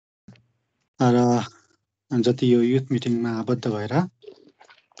र जति यो युथ मिटिङमा आबद्ध भएर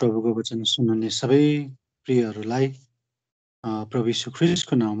प्रभुको वचन सुन्ने सबै प्रियहरूलाई प्रभु यीशु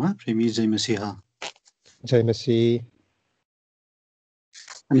ख्रीष्टको नाममा प्रेमी जय मसीह। जय मसीह।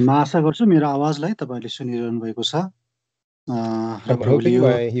 अनि म आशा गर्छु मेरो आवाजलाई तपाईले सुनिरहनु भएको छ। I'm hoping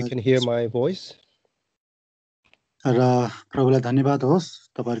you can hear my voice. र प्रभुलाई धन्यवाद होस्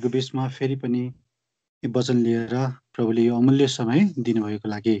तपाईहरुको बीचमा फेरि पनि यो वचन लिएर प्रभुले यो अमूल्य समय दिनुभएको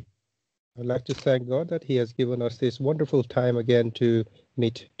लागि। I'd like to thank God that He has given us this wonderful time again to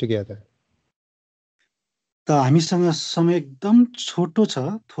meet together. त हामीसँग समय एकदम छोटो छ,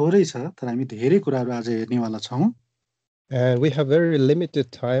 थोरै छ, तर हामी धेरै कुराहरु आज हेर्नेवाला छौं। And we have very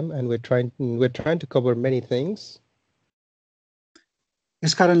limited time, and we're trying to cover many things.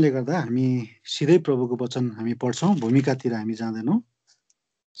 यस कारणले गर्दा हामी सिधै प्रभुको वचन हामी पढ्छौं, भूमिकातिर हामी जाँदैनौं।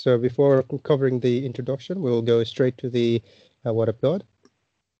 So before covering the introduction, we'll go straight to the Word of God.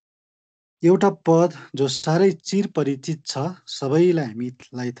 एउटा पद जो सारै चिरपरिचित छ, सबैलाई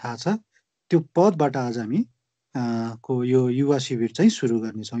हामीलाई थाहा छ, त्यो पदबाट आज हामी को यो युवा शिविर चाहिँ सुरु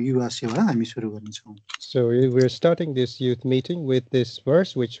गर्नेछौं, युवा सेवा हामी सुरु गर्नेछौं। So we're starting this youth meeting with this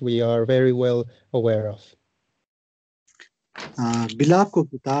verse which we are very well aware of. बिलापको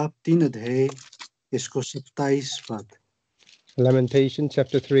किताब 3 अध्याय यसको 27 पद। Lamentations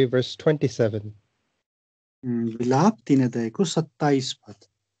chapter 3 verse 27. बिलाप 3 अध्यायको 27 पद।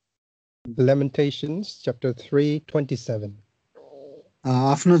 Lamentations chapter 3:27.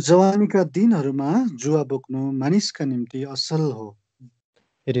 आफ्नो जवानीका दिनहरुमा जुवा बोक्नु मानिसका निम्ति असल हो।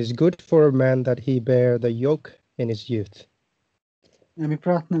 It is good for a man that he bear the yoke in his youth. हामी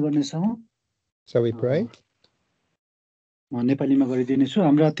प्रार्थना गर्नेछौं। So we pray. म नेपालीमा गरिदिनेछु।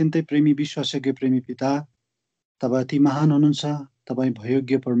 हाम्रो अत्यन्तै प्रेमी विश्वासयोग्य प्रेमी पिता, तपाई अति महान हुनुहुन्छ, तपाई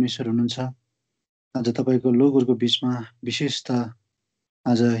भयोग्य परमेश्वर हुनुहुन्छ। आज तपाईको लोकहरुको बीचमा विशेषतः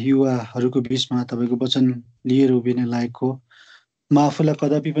आज युवाहरुको बीचमा तपाईको वचन लिएर उभिने लायकको म आफूलाई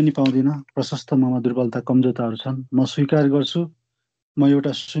कदापि पनि पाउँदिन। प्रशस्त ममा दुर्बलता कमजोरताहरु छन्। म स्वीकार गर्छु म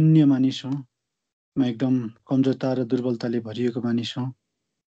एउटा शून्य मानिस हुँ। म एकदम कमजोरता र दुर्बलताले भरिएको मानिस हुँ।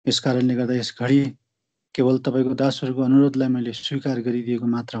 यसकारणले गर्दा यस घडी केवल तपाईको दासहरुको अनुरोधलाई मैले स्वीकार गरिदिएको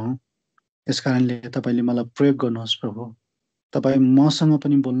मात्र हुँ। यसकारणले तपाईले मलाई प्रयोग गर्नुहोस् प्रभु। तपाई मसँग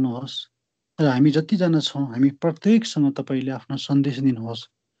पनि बोल्नुहोस् र हामी जति जना छौं हामी प्रत्येकसँग तपाईले आफ्नो सन्देश दिनुहोस्।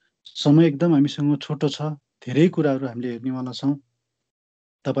 समय एकदम हामीसँग छोटो छ। धेरै कुराहरु हामीले हेर्नेवाला छौं।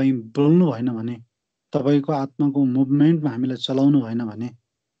 तपाई बोल्नु भएन भने, तपाईको आत्माको मुभमेन्टमा हामीलाई चलाउनु भएन भने,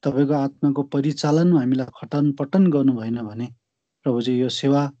 तपाईको आत्माको परिचालनमा हामीलाई खटन पटन गर्नु भएन भने, प्रभुजी यो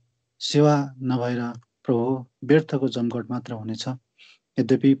सेवा नभएर प्रभु व्यर्थको जमघट मात्र हुनेछ।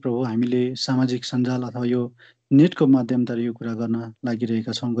 यद्यपि प्रभु हामीले सामाजिक सञ्जाल अथवा यो नेटको माध्यमद्वारा यो कुरा गर्न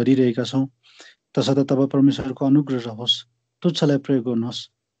लागिरहेका छौं, गरिरहेका छौं। तसर्थ तपाईँ परमेश्वरको अनुग्रह रहोस्, तुच्छलाई प्रयोग गर्नुहोस्।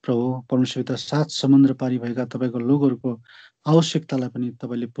 प्रभु परमेश्वरका सात समुद्र पारी भएका तपाईको लोकहरुको आवश्यकतालाई पनि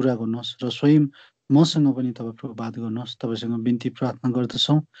तपाईले पूरा गर्नुहोस् र स्वयं मसँग पनि तपाई प्रभु बात गर्नुहोस्। तपाईसँग बिन्ती प्रार्थना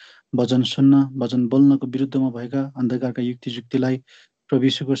गर्दछौं। वचन सुन्न, वचन बोल्नको विरुद्धमा भएका अन्धकारका युक्तिलाई प्रभु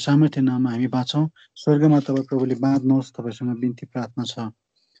यीशुको सामर्थ्य नाममा हामी बाँचौं। स्वर्गमा तपाई प्रभुले बाँध्नुहोस्। तपाईसँग बिन्ती प्रार्थना छ।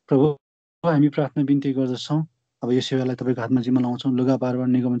 प्रभु हामी प्रार्थना बिन्ती गर्दछौं। अब यो सेवालाई तपाईको हातमा जिम्मा लाउँछौं। लुगा बारबार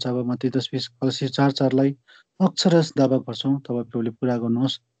निगम चाब मत्ती 10:20 कलसी 4:4 लाई अक्षरश दावा गर्छौं। तपाई प्रभुले पूरा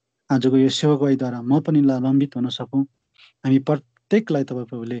गर्नुहोस्। आजको यो सेवागीद्वारा म पनि लाभान्वित हुन सकौं। हामी प्रत्येकलाई तपाई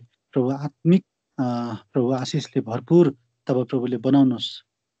प्रभुले प्रभु आत्मिक प्रभु आशीषले भरपूर तपाई प्रभुले बनाउनुहोस्।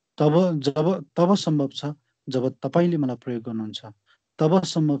 तब सम्भव छ जब तपाईले मलाई प्रयोग गर्नुहुन्छ। तब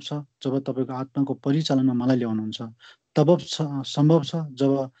सम्भव छ जब तपाईको आत्माको परिचालनमा मलाई ल्याउनुहुन्छ। तब सम्भव छ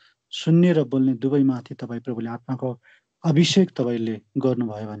जब सुन्ने र बोल्ने दुवैमाथि तपाई प्रभुले आत्माको अभिषेक तपाईले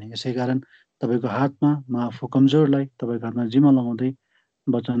गर्नुभयो भने। यसैकारण तपाईको हातमा म आफू कमजोरलाई तपाईको हातमा जिम्मा लगाउँदै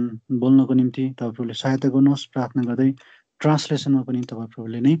वचन बोल्नको निम्ति तपाई प्रभुले सहायता गर्नुहोस्। प्रार्थना गर्दै ट्रान्सलेसनमा पनि तपाई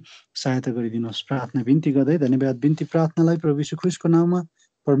प्रभुले नै सहायता गरिदिनुहोस्। प्रार्थना बिन्ती गर्दै धन्यवाद बिन्ती प्रार्थनालाई प्रभु यीशु ख्रीष्टको नाममा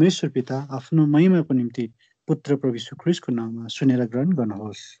परमेश्वर पिता आफ्नो महिमाको निम्ति पुत्र प्रभु यीशु ख्रीष्टको नाममा सुनेर ग्रहण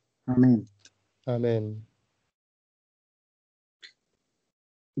गर्नुहोस्। आमेन। आमेन।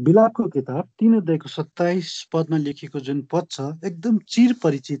 बिलापको किताब 3 अध्यायको 27 पदमा लेखिएको जुन पद छ एकदम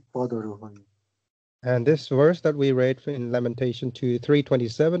चिरपरिचित पदहरु हुन्। And this verse that we read in Lamentation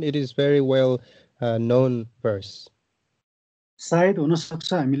 3:27, it is very well known verse. सायद हुन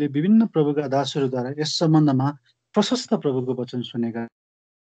सक्छ हामीले विभिन्न प्रभुका दासहरुद्वारा यस सम्बन्धमा प्रशस्त प्रभुको वचन सुनेका।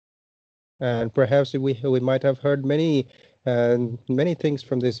 And perhaps we might have heard many things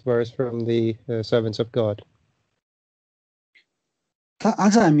from this verse from the servants of God.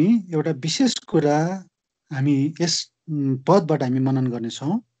 आज हामी एउटा विशेष कुरा हामी यस पदबाट हामी मनन गर्ने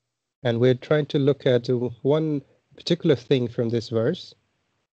छौं। And we're trying to look at one particular thing from this verse.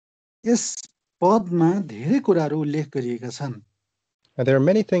 यस पदमा धेरै कुराहरू उल्लेख गरिएका छन्। And there are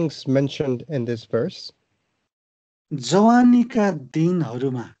many things mentioned in this verse. जवानीका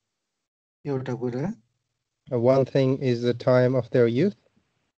दिनहरूमा एउटा कुरा, One thing is the time of their youth,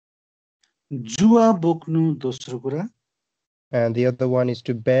 जुवा बोक्नु दोस्रो कुरा, and the other one is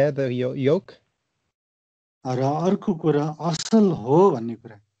to bear the yoke, र अर्को कुरा असल हो भन्ने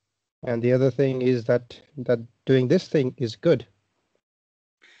कुरा। and the other thing is that doing this thing is good.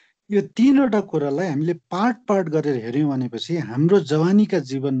 यो तीनवटा कुरालाई हामीले पार्ट गरेर हेर्यौं भनेपछि हाम्रो जवानीका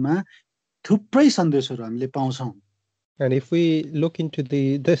जीवनमा थुप्रै सन्देशहरू हामीले पाउँछौं। And if we look into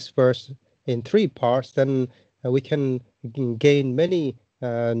this verse in three parts, then we can gain many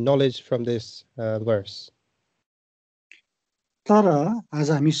knowledge from this verse. तर आज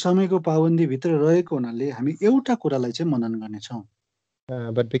हामी समयको पाबन्दी भित्र रहेको हुनाले हामी एउटा कुरालाई चाहिँ मनन गर्नेछौं।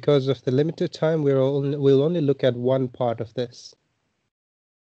 But because of the limited time, we'll only look at one part of this.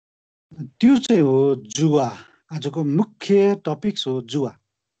 त्यो चाहिँ हो जुवा। आजको मुख्य टपिक्स हो जुवा।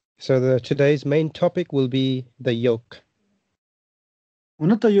 So today's main topic will be the yoke.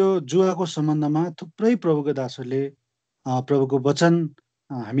 हुन त यो जुवाको सम्बन्धमा थुप्रै प्रभुको दासहरूले प्रभुको वचन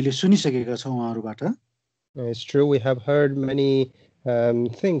हामीले सुनिसकेका छौं उहाँहरूबाट। It's true, we have heard many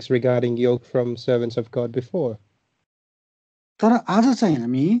things regarding yoke from servants of God before. तर आज चाहिँ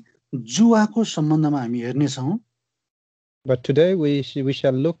हामी जुवाको सम्बन्धमा हामी हेर्नेछौं। But today we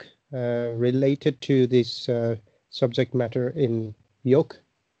shall look related to this subject matter in yoke.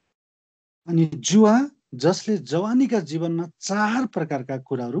 अनि जुवा जसले जवानीका जीवनमा चार प्रकारका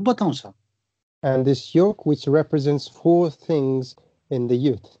कुराहरू बताउँछ। And this yoke which represents four things in the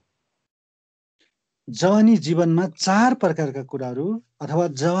youth. जवानी जीवनमा चार प्रकारका कुराहरू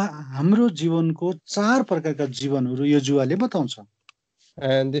अथवा हाम्रो जीवनको चार प्रकारका जीवनहरू यो जुवाले बताउँछ।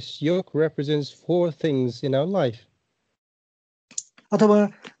 And this yoke represents four things in our life. अथवा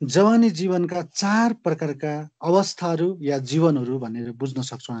जवानी जीवनका चार प्रकारका अवस्थाहरू या जीवनहरू भनेर बुझ्न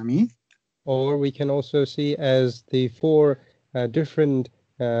सक्छौं हामी। Or we can also see as the four different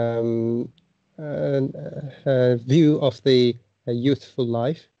view of the youthful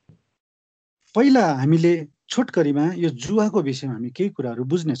life. पहिला हामीले छोटकरीमा यो जुवाको विषयमा हामी केही कुराहरू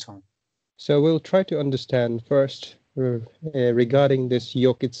बुझ्नेछौं। So we'll try to understand first regarding this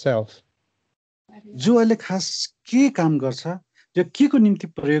yoke itself. जुवाले खास के काम गर्छ, यो केको निम्ति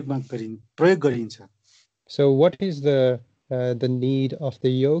प्रयोग गरिन्छ। So what is the need of the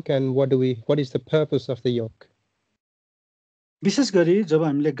yoke, and what is the purpose of the yoke? विशेष गरी जब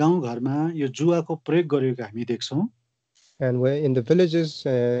हामीले गाउँ घरमा यो जुवाको प्रयोग गरेको हामी देख्छौं। And where in the villages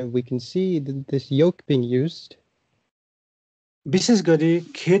we can see this yoke being used. विशेष गरी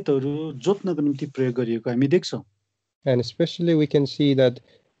खेतहरू जोत्नको निम्ति प्रयोग गरिएको हामी देख्छौं। And especially we can see that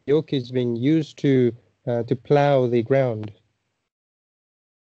yoke is being used to plow the ground.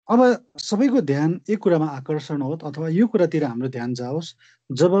 अब सबैको ध्यान एक कुरामा आकर्षण होस् अथवा यो कुरातिर हाम्रो ध्यान जाओस्,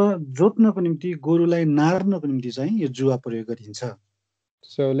 जब जोत्नको निम्ति गोरुलाई नार्नको निम्ति चाहिँ यो जुवा प्रयोग गरिन्छ।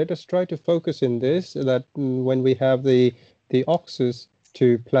 So let us try to focus in this, that when we have the oxes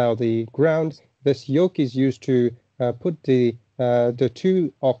to plow the ground, this yoke is used to put the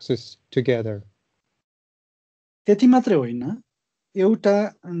two oxes together. त्यति मात्रै होइन,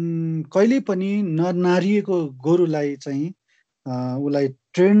 एउटा कहिले पनि ननारिएको गोरुलाई चाहिँ उलाई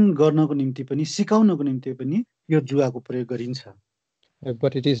ट्रेन गर्नको निम्ति पनि सिकाउनको निम्ति पनि यो जुवाको प्रयोग गरिन्छ।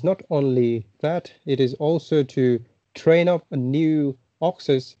 But it is not only that, it is also to train up a new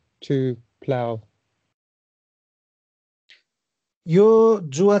oxes to plow. यो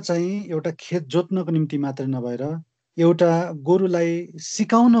जुवा चाहिँ एउटा खेत जोत्नको निम्ति मात्र नभएर एउटा गोरुलाई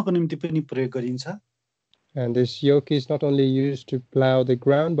सिकाउनको निम्ति पनि प्रयोग गरिन्छ। And this yoke is not only used to plow the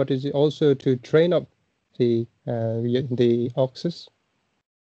ground, but is also to train up the oxes.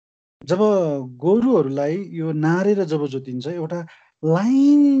 जब गोरुहरूलाई यो नारेर जब जोतिन्छ, एउटा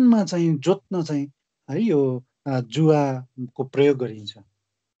लाइनमा चाहिँ जोत्न चाहिँ है यो जुवाको प्रयोग गरिन्छ।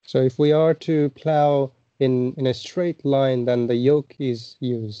 So if we are to plow in a straight line, then the yoke is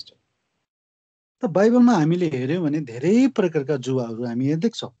used. त बाइबलमा हामीले हेर्यौं भने धेरै प्रकारका जुवाहरू हामी यहाँ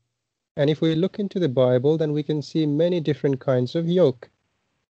देख्छौं। And if we look into the Bible, then we can see many different kinds of yoke.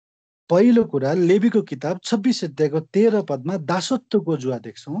 पहिलो कुरा लेवीको किताब 26 अध्यायको 13 पदमा दासत्वको जुवा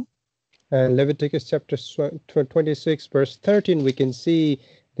देख्छौं। And Leviticus chapter 26 verse 13, we can see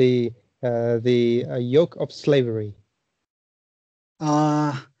the yoke of slavery.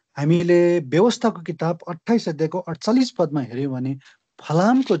 हामीले व्यवस्थाको किताब 28 अध्यायको 48 पदमा हेर्यौं भने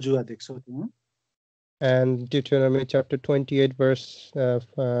फलामको जुवा देख्छौं त्यहाँ। And Deuteronomy chapter 28 verse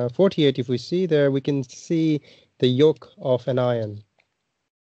 48, if we see there, we can see the yoke of an iron.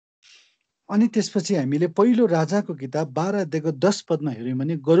 अनि त्यसपछि हामीले पहिलो राजाको किताब 12 अध्यायको 10 पदमा हेर्यौं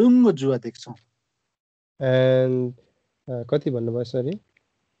भने गरुङ्गो जुवा देख्छौं। And कति भन्नुभयो सरी?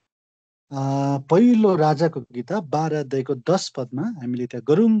 पहिलो राजाको किताब 12 अध्यायको 10 पदमा हामीले त्यहाँ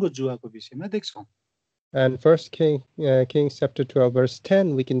गरुङ्गो जुवाको विषयमा देख्छौं। And First Kings chapter 12 verse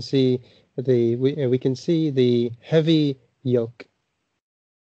 10 we can see the heavy yoke.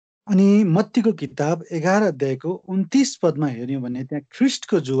 अनि मत्तीको किताब 11 अध्यायको 29 पदमा हेर्यौं भने त्यहाँ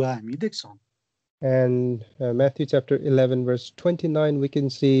ख्रीष्टको जुवा हामी देख्छौं। And Matthew chapter 11 verse 29 we can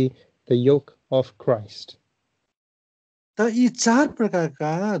see the yoke of Christ. त यी चार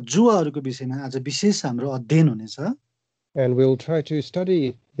प्रकारका जुवाहरूको विषयमा आज विशेष हाम्रो अध्ययन हुनेछ। And we'll try to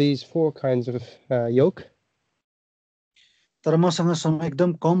study these four kinds of yoke. तर मसँग समय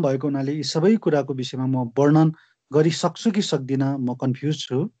एकदम कम भएको हुनाले यी सबै कुराको विषयमा म वर्णन गरिसक्छु कि सक्दिन, म कन्फ्युज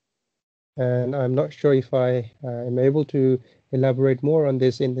छु। And I'm not sure if I am able to elaborate more on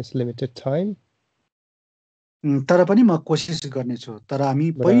this in this limited time. तर पनि म कोसिस गर्नेछु। तर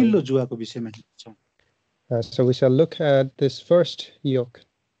हामी पहिलो जुवाको विषयमा हेर्छौं। So we shall look at this first yoke.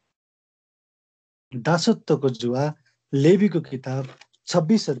 दासत्वको जुवा लेवीको किताब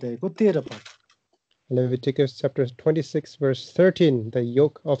 26 अध्यायको 13 पद। Leviticus chapter 26 verse 13, the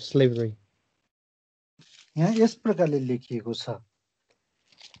yoke of slavery. यहाँ यस प्रकारले लेखिएको छ।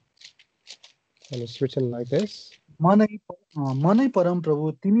 And it's written like this. मनै परम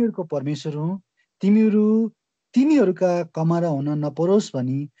प्रभु तिमीहरूको परमेश्वर हुँ, तिमीहरूका कमारा हुन नपरोस्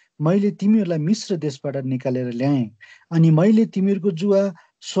भनी मैले तिमीहरूलाई मिश्र देशबाट निकालेर ल्याएँ। अनि मैले तिमीहरूको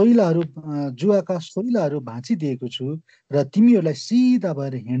जुवाका सोइलाहरू भाँचिदिएको छु र तिमीहरूलाई सिधा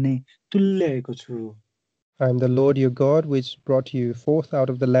भएर हिँड्ने तुल्याएको छु। I am the Lord your God, which brought you forth out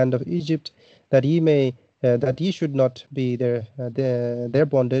of the land of Egypt, that ye should not be their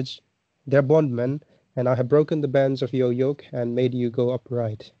bondmen, and I have broken the bands of your yoke and made you go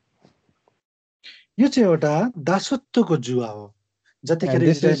upright. यो चाहिँ एउटा दासत्वको जुवा हो, जतिखेर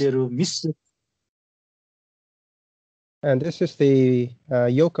इजरायलीहरू मिश्र। And this is the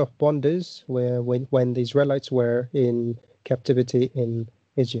yoke of bondage when the Israelites were in captivity in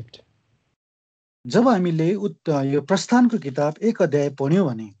Egypt. जब हामीले यो प्रस्थानको किताब 1 अध्याय पढ्यौं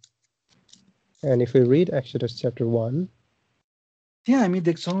भने, and if we read Exodus chapter 1, त्यहाँ हामी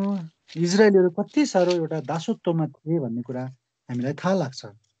देख्छौं इजरायलीहरू कति सारो एउटा दासत्वमा थिए भन्ने कुरा हामीलाई थाहा लाग्छ।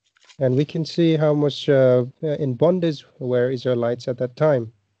 And we can see how much in bondage were Israelites at that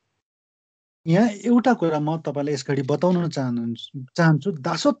time. यहाँ एउटा कुरा म तपाईलाई यसघडी बताउन चाहन्छु,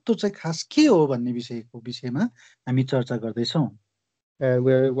 दासत्व चाहिँ खास के हो भन्ने विषयमा हामी चर्चा गर्दै छौं। And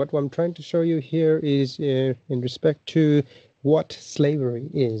what I'm trying to show you here is in respect to what slavery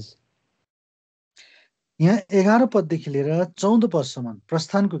is. यहाँ 11 पददेखि लिएर 14 पदसम्म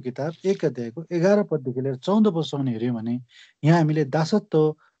प्रस्थानको किताब 1 अध्यायको 11 पददेखि लिएर 14 पदसम्म हेर्यौं भने यहाँ हामीले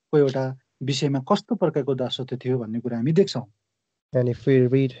दासत्वको एउटा विषयमा कस्तो प्रकारको दासत्व थियो भन्ने कुरा हामी देख्छौं। And if we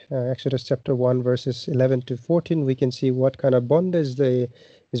read Exodus chapter 1 verses 11 to 14, we can see what kind of bondage the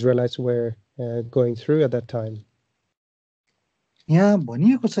Israelites were going through at that time. यहाँ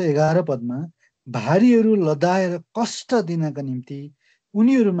भनिएको छ 11 पदमा, भारीहरू लदाएर कष्ट दिनका निम्ति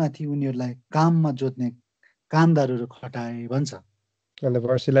उनीहरूमाथि उनीहरूलाई काममा जोत्ने कामदारहरू खटाए भन्छ। And the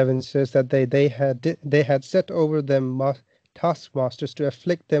verse 11 says that they had set over them taskmasters to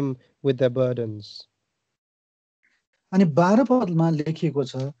afflict them with their burdens. अनि 12 पदमा लेखिएको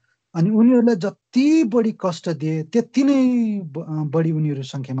छ, अनि उनीहरूलाई जति बढी कष्ट दिए त्यति नै बढी उनीहरू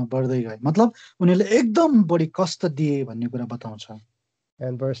संख्यामा बढ्दै गए। मतलब उनीहरूले एकदम बढी कष्ट दिए भन्ने कुरा बताउँछ।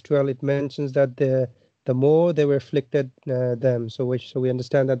 And verse 12 it mentions that the more they were afflicted them, so we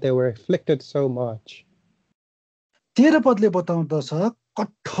understand that they were afflicted so much. 13 पदले बताउँदछ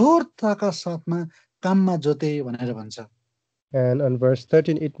कठोरताका साथमा काममा जोते भनेर भन्छ। And on verse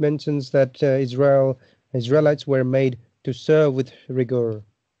 13 it mentions that Israelites were made to serve with rigor.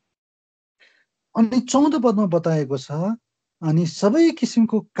 अनि 14 पदमा बताएको छ, अनि सबै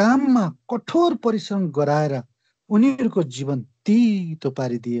किसिमको काममा कठोर परिश्रम गराएर उनीहरूको जीवन तीतो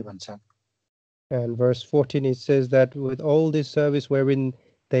पारिदिए भन्छ। And verse 14 it says that with all this service wherein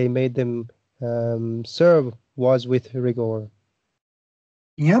they made them serve was with rigor.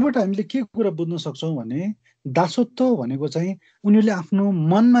 यहाँबाट हामीले के कुरा बुझ्न सक्छौं भने दासत्व भनेको चाहिँ उनीहरूले आफ्नो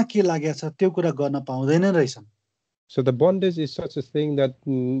मनमा के लागेको छ त्यो कुरा गर्न पाउँदैनन् रहेछन्। So the bondage is such a thing that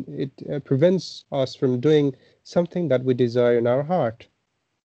it prevents us from doing something that we desire in our heart.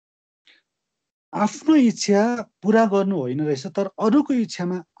 आफ्नो इच्छा पूरा गर्नु होइन रहेछ, तर अरूको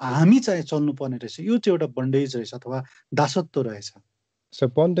इच्छामा हामी चाहिँ चल्नु पर्ने रहेछ। यो चाहिँ एउटा बन्डेज रहेछ अथवा दासत्व रहेछ। So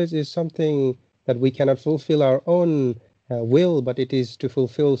bondage is something that we cannot fulfill our own will, but it is to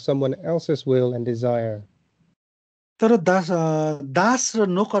fulfill someone else's will and desire. तर दास र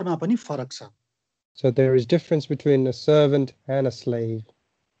नोकरमा पनि फरक छ. So there is difference between a servant and a slave.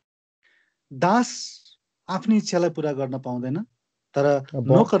 दास आफ्नै इच्छालाई पुरा गर्न पाउँदैन, तर A bond,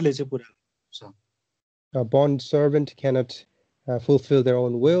 नोकरले चाहिँ पुरा गर्छ. a bond servant cannot fulfill their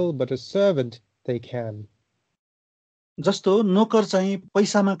own will, but a servant they can. जस्तो नोकर चाहिँ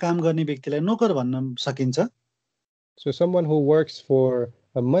पैसामा काम गर्ने व्यक्तिलाई नोकर भन्न सकिन्छ. So someone who works for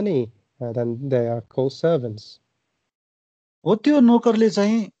money, then they are called servants. हो त्यो नोकरले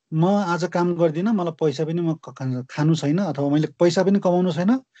चाहिँ म आज काम गर्दिन, मलाई पैसा पनि म खानु छैन अथवा मैले पैसा पनि कमाउनु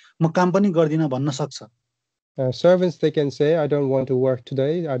छैन, म काम पनि गर्दिन भन्न सक्छ. Servants, they can say, I don't want to work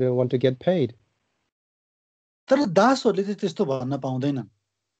today, I don't want to get paid. तर दासहरूले चाहिँ त्यस्तो भन्न पाउँदैनन्.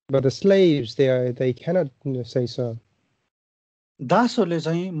 But the slaves, they cannot say so. दासहरूले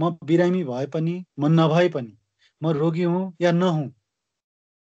चाहिँ म बिरामी भए पनि म नभए पनि म रोगी हुँ या नहुँ.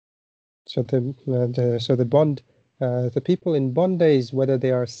 So the people in bondage, whether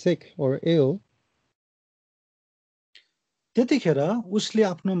they are sick or ill, त्यतिखेर उसले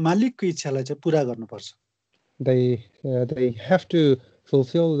आफ्नो मालिकको इच्छालाई चाहिँ पुरा गर्नुपर्छ. they have to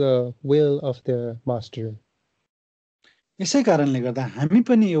fulfill the will of their master. यसै कारणले गर्दा हामी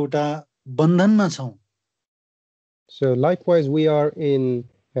पनि एउटा बन्धनमा छौं. So likewise, we are in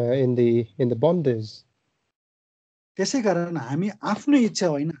the bondage. त्यसै कारण हामी आफ्नो इच्छा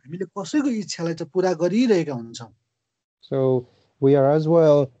होइन, हामीले कसैको इच्छालाई चाहिँ पुरा गरिरहेका हुन्छौं. So we are as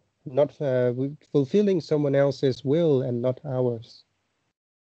well not fulfilling someone else's will and not ours.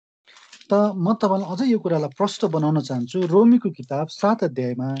 त म तपाईलाई अझै यो कुरालाई प्रष्ट बनाउन चाहन्छु रोमीको किताब 7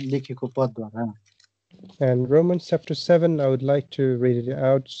 अध्यायमा लेखेको पदद्वारा. And Romans chapter 7, I would like to read it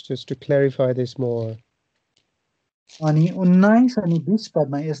out just to clarify this more. अनि 19 अनि 20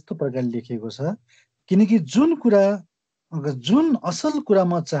 पदमा यस्तो प्रकारले लेखेको छ, किनकि जुन असल कुरा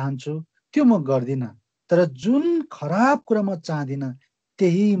म चाहन्छु त्यो म गर्दिन, तर जुन खराब कुरा म चाहदिन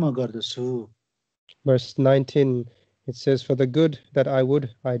त्यही म गर्दछु. Verse 19, it says, for the good that I would,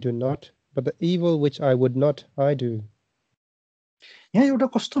 I do not, but the evil which I would not, I do. यहाँ एउटा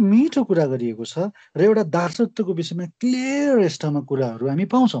कस्तो मिठो कुरा गरिएको छ र एउटा दासत्वको विषयमा क्लियर यस्तामा कुराहरू हामी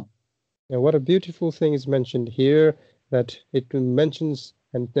पाउँछौं. Now, what a beautiful thing is mentioned here, that it mentions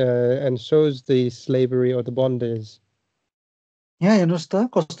and shows the slavery or the bondage. यहाँ हेर्नुहोस् त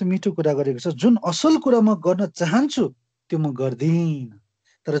कस्तो मिठो कुरा गरेको छ, जुन असल कुरा म गर्न चाहन्छु त्यो म गर्दिन,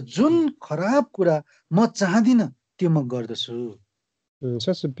 तर जुन खराब कुरा म चाहदिन त्यो म गर्दछु.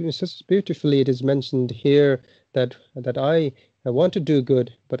 Such beautifully it is mentioned here that I want to do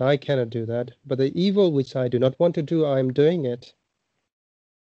good, but I cannot do that. But the evil which I do not want to do, I am doing it.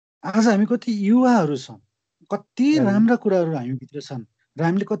 आज हामी कति युवाहरू छौं, कति राम्रा कुराहरू हामी भित्र छन् र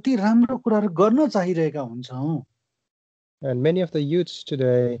हामीले कति राम्रो कुराहरू गर्न चाहिरहेका हुन्छौं. And many of the youths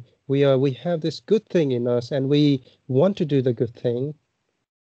today, we have this good thing in us and we want to do the good thing.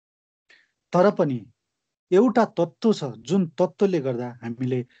 तर पनि एउटा तत्त्व छ जुन तत्त्वले गर्दा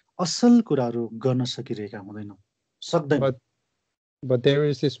हामीले असल कुराहरू गर्न सकिरहेका हुँदैनौं, सक्दैनौं. But there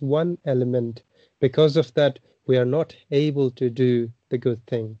is this one element, because of that we are not able to do the good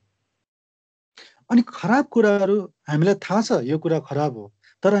thing. अनि खराब कुराहरू हामीलाई थाहा छ यो कुरा खराब हो,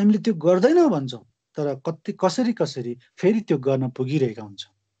 तर हामीले त्यो गर्दैनौं भन्छौं, तर कसरी फेरि त्यो गर्न पुगिरहेका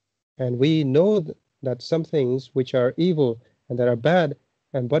हुन्छौं. And we know that some things which are evil and that are bad,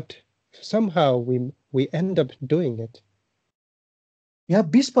 but somehow we end up doing it. यहाँ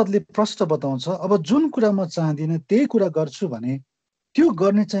 20 पदले प्रश्न बताउँछ, अब जुन कुरा म चाहदिन त्यही कुरा गर्छु भने त्यो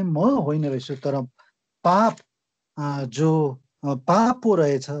गर्ने चाहिँ म होइन रहेछु, तर पाप जो पाप पो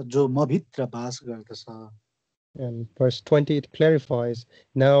रहेछ जो म भित्र बास गर्दछ. And verse 20 it clarifies,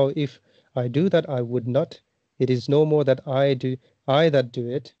 now if I do that I would not, it is no more that I that do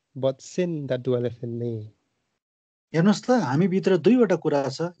it, but sin that dwelleth in me. हेर्नुस् त हामी भित्र दुईवटा कुरा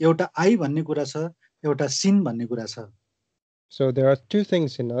छ, एउटा आई भन्ने कुरा छ, एउटा सिन भन्ने कुरा छ. So there are two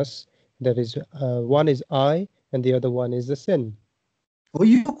things in us, that is one is I and the other one is the sin. हो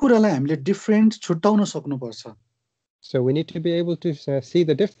यो कुरालाई हामीले डिफरेन्ट छुटाउन सक्नुपर्छ. So we need to be able to see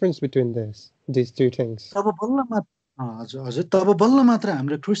the difference between these two things. तब बल्ल मात्र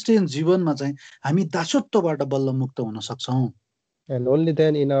हाम्रो Christian जीवनमा चाहिँ हामी दासत्वबाट बल्ल मुक्त हुन सक्छौं. And only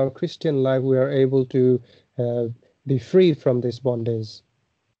then in our Christian life we are able to be free from this bondage.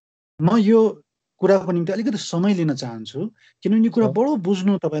 म यो कुराको निम्ति अलिकति समय लिन चाहन्छु, किनभने यो कुरा बडो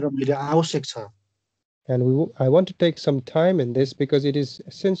बुझ्नु तपाईं र मैले आवश्यक छ. And I want to take some time in this because it is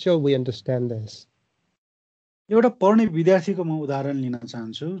essential we understand this. एउटा पढ्ने विद्यार्थीको म उदाहरण लिन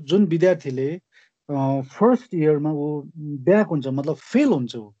चाहन्छु, जुन विद्यार्थीले फर्स्ट इयरमा वो ब्याक हुन्छ, मतलब फेल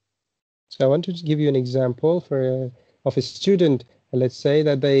हुन्छ. So I want to give you an example of a student. Let's say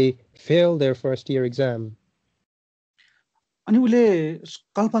that they fail their first year exam. अनि उसले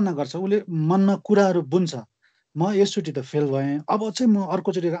कल्पना गर्छ, उसले मनमा कुराहरू बुन्छ, म यसचोटि त फेल भएँ, अब चाहिँ म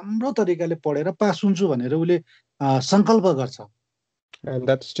अर्कोचोटि राम्रो तरिकाले पढेर पास हुन्छु भनेर उसले सङ्कल्प गर्छ। And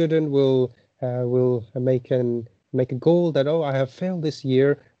that student will make a goal that, oh, I have failed this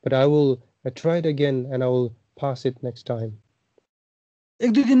year, but I will try it again and I will pass it next time.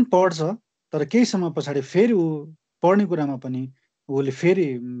 एक दुई दिन पढ्छ, तर केही समय पछाडि फेरि ऊ पढ्ने कुरामा पनि उसले फेरि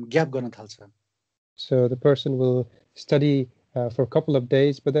ग्याप गर्न थाल्छ। So the person will study for a couple of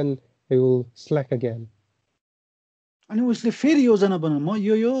days, but then he will slack again. अनि उसले फेरि योजना बनाउनु, म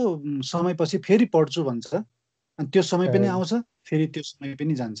यो समयपछि फेरि पढ्छु भन्छ, अनि त्यो समय पनि आउँछ, फेरि त्यो समय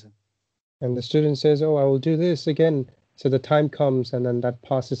पनि जान्छ। And the student says, oh, I will do this again. So the time comes and then that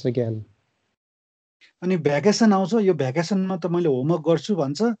passes again. अनि भ्याकेसन आउँछ, यो भ्याकेसनमा त मैले होमवर्क गर्छु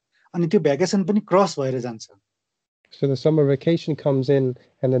भन्छ, अनि त्यो भ्याकेसन पनि क्रस भएर जान्छ। So the summer vacation comes in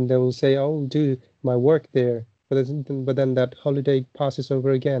and then they will say, I'll do my work there, but then that holiday passes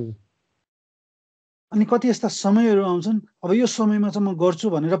over again. अनि कति यस्ता समयहरू आउँछन्, अब यो समयमा चाहिँ म गर्छु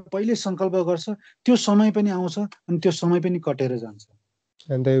भनेर पहिले सङ्कल्प गर्छ, त्यो समय पनि आउँछ अनि त्यो समय पनि कटेर जान्छ।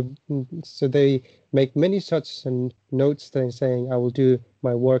 And they make many such notes saying, I will do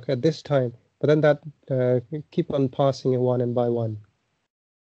my work at this time, but then that keep on passing one and by one.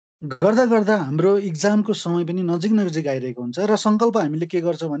 गर्दा गर्दा हाम्रो इक्जामको समय पनि नजिक नजिक आइरहेको हुन्छ र सङ्कल्प हामीले के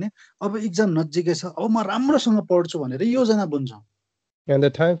गर्छौँ भने अब इक्जाम नजिकै छ, अब म राम्रोसँग पढ्छु भनेर योजना बुन्छौँ। And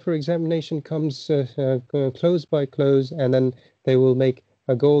the time for examination comes close by close, and then they will make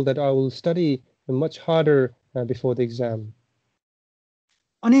a goal that I will study much harder before the exam.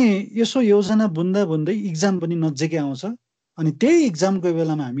 अनि यसो योजना बुन्दा बुन्दै इक्जाम पनि नजिकै आउँछ, अनि त्यही इक्जामको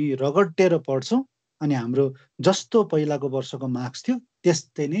बेलामा हामी रगटेर पढ्छौँ, अनि हाम्रो जस्तो पहिलाको वर्षको मार्क्स थियो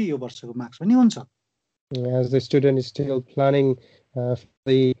त्यस्तै नै यो वर्षको मार्क्स पनि हुन्छ। As the student is still planning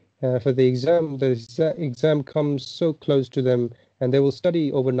for the exam, the exam comes so close to them, and they will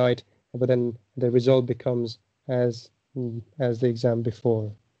study overnight, but then the result becomes as the exam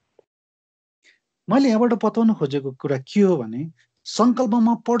before. मैले यहाँबाट बताउन खोजेको कुरा के हो भने सङ्कल्प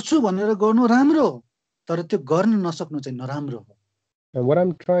म पढ्छु भनेर गर्नु राम्रो हो, तर त्यो गर्न नसक्नु चाहिँ नराम्रो हो। And what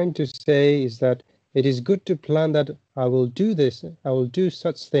I'm trying to say is that it is good to plan that I will do this, I will do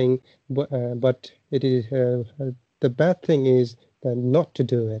such thing, but it is the bad thing is that not to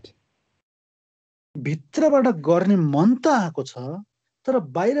do it. भित्रबाट गर्ने मन त आएको छ, तर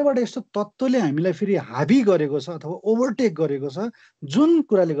बाहिरबाट यस्तो तत्त्वले हामीलाई फेरि हाबी गरेको छ अथवा ओभरटेक गरेको छ, जुन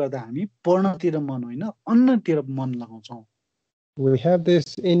कुराले गर्दा हामी पढ्नतिर मन होइन अन्यतिर मन लगाउँछौँ। We have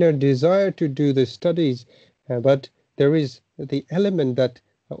this inner desire to do the studies, but there is the element that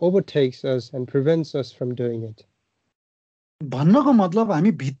overtakes us and prevents us from doing it. भन्नको मतलब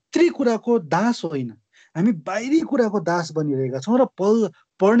हामी भित्री कुराको दास होइन, हामी बाहिरी कुराको दास बनिरहेका छौँ र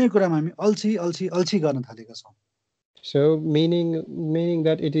पढ्ने कुरामा हामी अल्छी अल्छी अल्छी गर्न थालेका छौँ। So meaning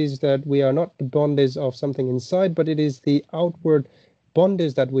that it is that we are not the bondage of something inside, but it is the outward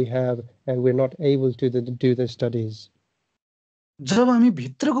bondage that we have, and we're not able to do the studies. जब हामी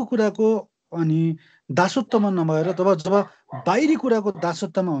भित्रको कुराको अनि दासत्वमा नभएर जब बाहिरी कुराको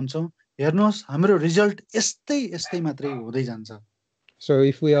दासत्वमा हुन्छौँ, हेर्नुहोस् हाम्रो रिजल्ट यस्तै मात्रै हुँदै जान्छ। So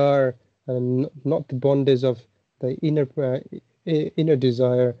if we are not the bondage of the inner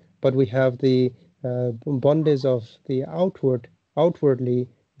desire, but we have the bondage of the outwardly,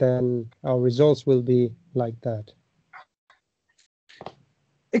 then our results will be like that.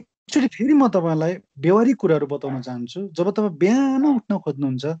 Actually फेरि म तपाईलाई व्यवहारिक कुराहरू बताउन चाहन्छु। जब तपाईँ बिहान उठ्न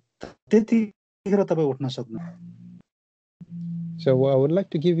खोज्नुहुन्छ त्यतिखेर तपाईँ उठ्न सक्नुहुन्छ। So I would like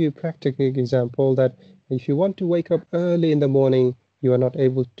to give you a practical example that if you want to wake up early in the morning, you are not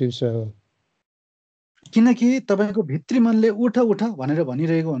able to do so. किनकि तपाईको भित्री मनले उठ उठ भनेर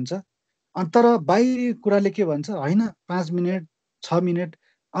भनिरहेको हुन्छ, तर बाहिरी कुराले के भन्छ, हैन 5 मिनेट 6 मिनेट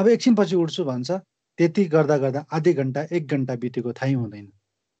अब एकछिनपछि उठ्छु भन्छ, त्यति गर्दा गर्दा आधी घण्टा 1 घण्टा बितेको थाहै हुँदैन।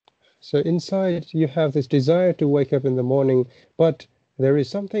 So inside you have this desire to wake up in the morning, but there is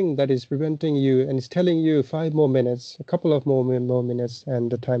something that is preventing you and is telling you 5 more minutes, a couple of more minutes, and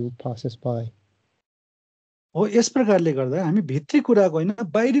the time passes by. हो यस प्रकारले गर्दा हामी भित्री कुराको हैन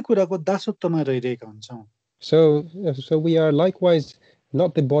बाहिरी कुराको दासत्वमा रहिरहेका हुन्छौं। So we are likewise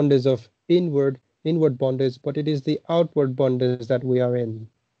not the bondage of inward bondage, but it is the outward bondage that we are in.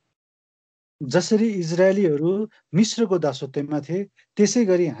 जसरी इजरायलीहरू मिश्रको दासत्वमा थिए, त्यसै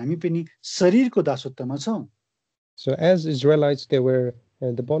गरी हामी पनि शरीरको दासत्वमा छौं। So as Israelites, they were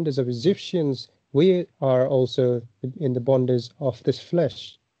the bondage of Egyptians. We are also in the bondage of this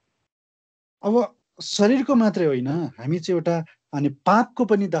flesh. अब शरीरको मात्रै होइन, हामी चाहिँ एउटा अनि पापको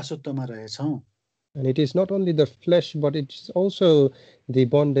पनि दासत्वमा रहेछौं। And it is not only the flesh, but it's also the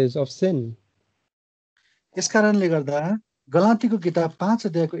bondage of sin. यसकारणले गर्दा गलातीको किताब 5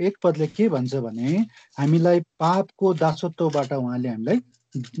 अध्यायको 1 पदले के भन्छ भने हामीलाई पापको दासत्वबाट उहाँले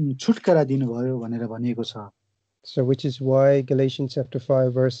हामीलाई छुटकारा दिनुभयो भनेर भनिएको छ. So which is why Galatians chapter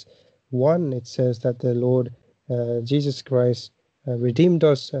 5 verse 1 it says that the Lord Jesus Christ redeemed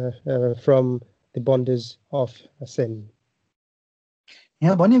us from the bondage of sin.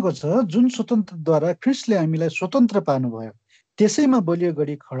 यहाँ भनिएको छ जुन स्वतन्त्रद्वारा ख्रीष्टले हामीलाई स्वतन्त्र पार्नुभयो त्यसैमा बलियो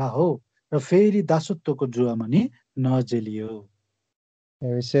गरी खडा हो र फेरि दासत्वको जुवामा नि नजेलियो.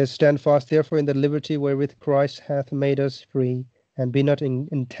 There it says, stand fast therefore in the liberty wherewith Christ hath made us free, and be not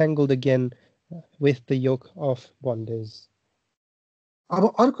entangled again with the yoke of bondage.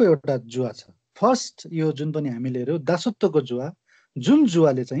 अब अर्को एउटा जुवा छ. फर्स्ट यो जुन पनि हामीले हेर्यो दासत्वको जुवा, जुन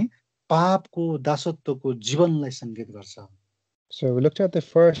जुवाले चाहिँ पापको दासत्वको जीवनलाई संकेत गर्छ. So we looked at the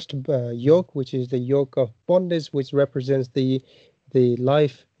first yoke, which is the yoke of bondage, which represents the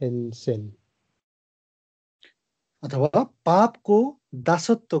life in sin. अथवा पापको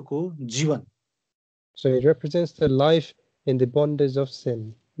दासत्वको जीवन. So it represents the life in the bondage of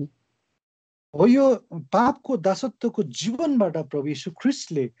sin. हो यो पापको दासत्वको जीवनबाट प्रभु येशू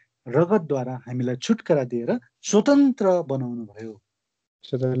ख्रीष्टले रगतद्वारा हामीलाई छुटकारा दिएर स्वतन्त्र बनाउनु भयो.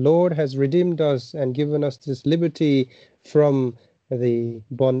 So the Lord has redeemed us and given us this liberty from the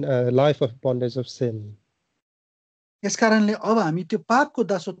life of bondage of sin. यसकारणले अब हामी त्यो पापको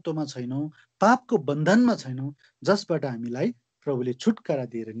दासत्वमा छैनौं, पापको बन्धनमा छैनौं, जसबाट हामीलाई प्रभुले छुटकारा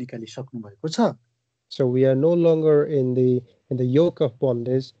दिएर निकालिसक्नु भएको छ. So we are no longer in the yoke of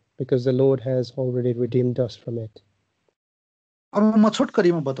bondage because the Lord has already redeemed us from it. अब म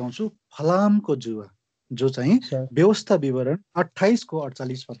छोटकरीमा बताउँछु फलामको जुवा जो चाहिँ व्यवस्था विवरण 28 को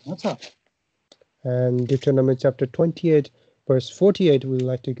 48 पदमा छ. And Deuteronomy chapter 28 verse 48 we would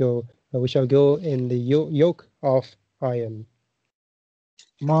like to go. We shall go in the yoke of iron.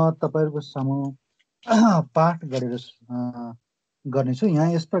 म तपाईहरुको सामु पाठ गरेर गर्नेछु.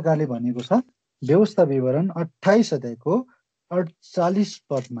 यहाँ यस प्रकारले भनेको छ व्यवस्था विवरण 28 अध्यायको 48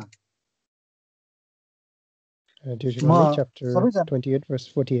 पदमा. Deuteronomy chapter 28 verse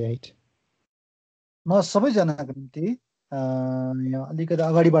 48. म सबैजनाको निम्ति यहाँ अलिकति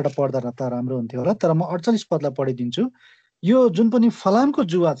अगाडिबाट पढ्दा त राम्रो हुन्थ्यो होला, तर म 48 पदलाई पढिदिन्छु. यो जुन पनि फलामको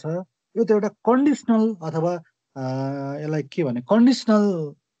जुवा छ यो त एउटा कन्डिसनल अथवा यसलाई के भने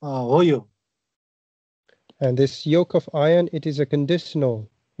कन्डिसनल हो यो. And this yoke of iron, it is a conditional.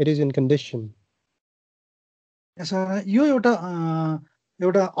 It is in condition. यसमा यो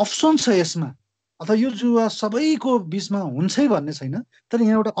एउटा अप्सन छ यसमा, अथवा यो जुवा सबैको बीचमा हुन्छै भन्ने छैन, तर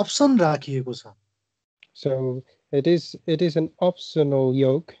यहाँ एउटा अप्सन राखिएको छ. So it is an optional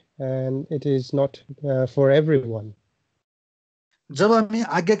yoke and it is not for everyone. जब हामी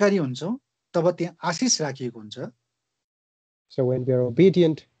आज्ञाकारी हुन्छौं तब त्यहाँ आशीष राखिएको हुन्छ. So when we are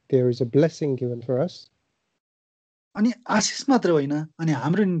obedient, there is a blessing given for us. अनि आशीष मात्र होइन, अनि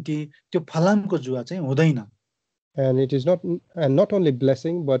हाम्रो निम्ति त्यो फलामको जुवा चाहिँ हुँदैन. And it is not only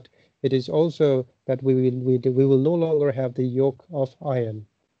blessing, but it is also that we will no longer have the yoke of iron.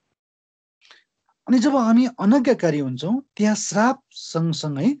 अनि जब हामी अनज्ञाकारी हुन्छौं त्यहाँ श्राप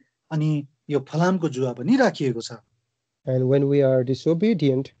सँगसँगै अनि यो फलामको जुवा पनि राखिएको छ. And when we are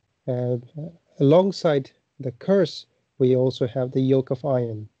disobedient, alongside the curse, we also have the yoke of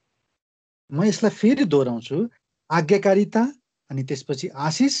iron. म यसलाई फेरि दोहोऱ्याउँछु, आज्ञाकारिता अनि त्यसपछि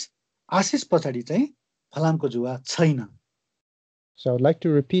आशीष पछाडि चाहिँ फलामको जुवा छैन. So I'd like to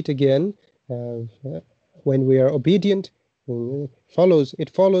repeat again, when we are obedient, it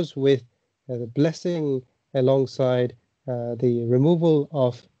follows with the blessing alongside the removal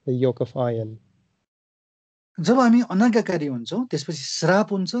of the yoke of iron. जब हामी अनज्ञाकारी हुन्छौं त्यसपछि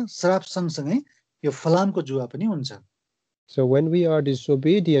श्राप हुन्छ, श्राप सँगसँगै यो फलामको जुवा पनि हुन्छ. So when we are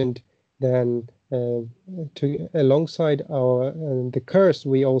disobedient, then alongside the curse,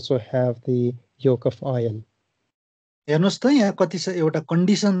 we also have the yoke of iron. हेर्नुस् त यहाँ कति एउटा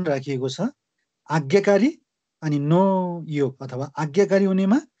कन्डिसन राखिएको छ, आज्ञाकारी अनि नो योक, अथवा आज्ञाकारी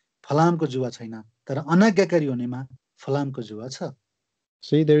हुनेमा फलामको जुवा छैन, तर अनाज्ञाकारी हुनेमा फलामको जुवा छ.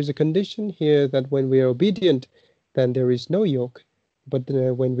 See, there is a condition here that when we are obedient, then there is no yoke, but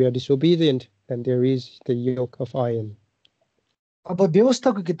when we are disobedient, then there is the yoke of iron. अब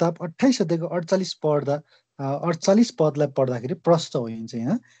व्यवस्थाको किताब 28 अध्यायको 48 पदलाई पढ्दाखेरि प्रश्न होइन्छ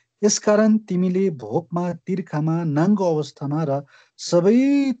यहाँ, यसकारण तिमीले भोकमा, तिर्खामा, नाङ्गो अवस्थामा र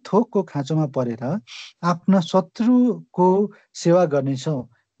सबै थोकको खाँचोमा परेर आफ्ना शत्रुको सेवा गर्नेछौ,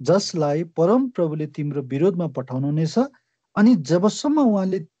 जसलाई परम प्रभुले तिम्रो विरोधमा पठाउनुहुनेछ, अनि जबसम्म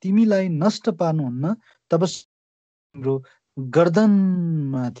उहाँले तिमीलाई नष्ट पार्नुहुन्न तबसम्म तिम्रो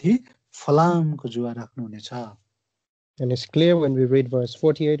गर्दनमाथि फलामको जुवा राख्नुहुनेछ. And it's clear when we read verse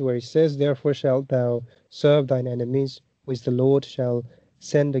 48 where it says, therefore shalt thou serve thine enemies, which the Lord shall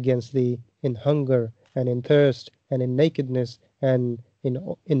send against thee in hunger and in thirst and in nakedness and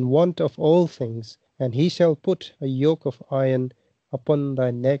in want of all things. And he shall put a yoke of iron upon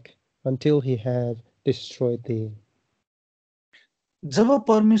thy neck until he have destroyed thee. जब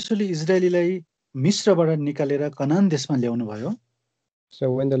परमेश्वरले इजरायलीलाई मिस्रबाट निकालेर कनान देशमा ल्याउनु भयो, So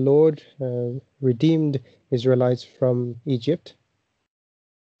when the Lord redeemed Israelites from Egypt,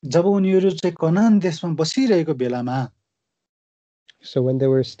 जब उनीहरू चाहिँ कनान देशमा बसिरहेको बेलामा, so when they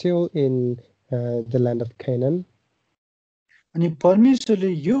were still in the land of Canaan, अनि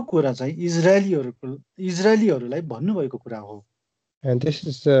परमेश्वरले यो कुरा चाहिँ इजरायलीहरूलाई भन्नुभएको कुरा हो. and this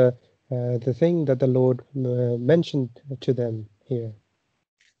is the thing that the Lord mentioned to them here.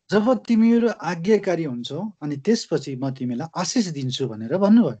 जब तिमीहरू आज्ञाकारी हुन्छौ अनि त्यसपछि म तिमीलाई आशीष दिन्छु भनेर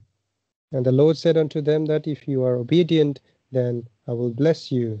भन्नुभयो. And the Lord said unto them that if you are obedient, then I will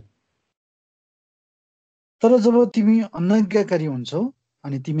bless you. तर जब तिमी अनाज्ञाकारी हुन्छौ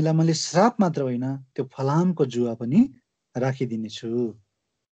अनि तिमीलाई मैले श्राप मात्र होइन त्यो फलामको जुवा पनि राखिदिनेछु.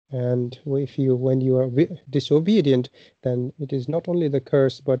 And when you are disobedient, then it is not only the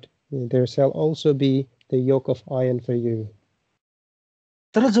curse, but there shall also be the yoke of iron for you.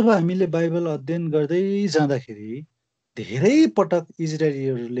 तर जब हामीले बाइबल अध्ययन गर्दै जाँदाखेरि धेरै पटक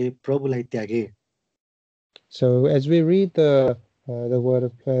इजरायलीहरूले प्रभुलाई त्यागे. So as we read the word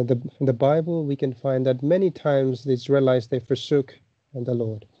of the Bible, we can find that many times the Israelites, they forsook the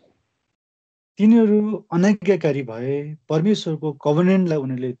Lord. तिनीहरू अनाज्ञाकारी भए, परमेश्वरको कभनेन्टलाई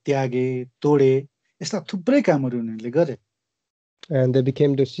उनीहरूले त्यागे, तोडे, यस्ता थुप्रै कामहरू उनीहरूले गरे. And they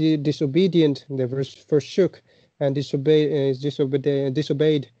became disobedient, they forsook and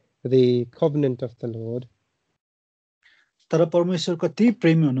disobeyed the covenant of the Lord. तर परमेश्वर कति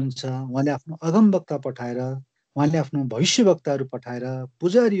प्रेमी हुनुहुन्छ, उहाँले आफ्नो अगमवक्ता पठाएर, उहाँले आफ्नो भविष्यवक्ताहरू पठाएर,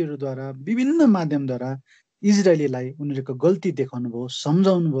 पुजारीहरूद्वारा विभिन्न माध्यमद्वारा इजरायलीलाई उनीहरूको गल्ती देखाउनु भयो,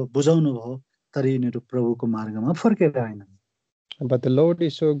 सम्झाउनु भयो, बुझाउनु भयो, तर यिनीहरू प्रभुको मार्गमा फर्केर आएनन्. But the Lord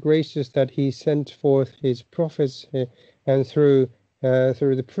is so gracious that he sent forth his prophets, and through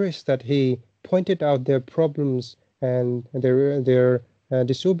the priests that he pointed out their problems and their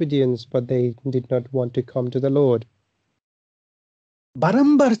disobedience, but they did not want to come to the Lord.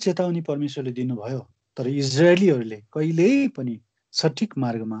 बारम्बार चेतावनी परमेश्वरले दिनुभयो, तर इजरायलीहरूले कहिल्यै पनि सठिक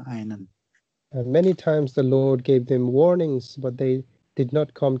मार्गमा आएनन्. And many times the Lord gave them warnings, but they did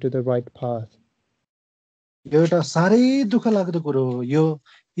not come to the right path. यो एउटा साह्रै दुःख लाग्दो कुरो हो, यो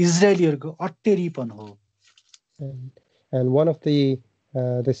इजरायलीहरूको अट्टेरीपन हो. And one of the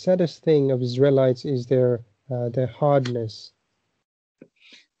saddest thing of Israelites is their hardness.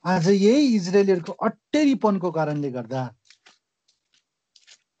 आज यही इजरायलीहरूको अट्टेरीपनको कारणले गर्दा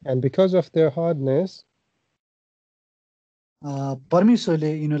And because of their hardness,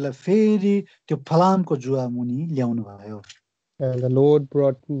 परमेश्वरले यिनीहरूलाई फेरि त्यो फलामको जुवा मुनि ल्याउनु भयो. And the Lord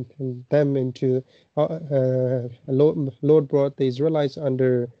brought them into Lord brought the Israelites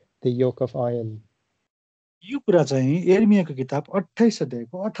under the yoke of iron. यो कुरा चाहिँ यिर्मियाको किताब 28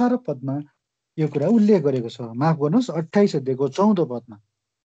 अध्यायको 18 पदमा यो कुरा उल्लेख गरेको छ. माफ गर्नुहोस्, 28 अध्यायको 14 पदमा.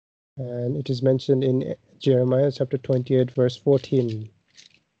 And it is mentioned in Jeremiah chapter 28 verse 14.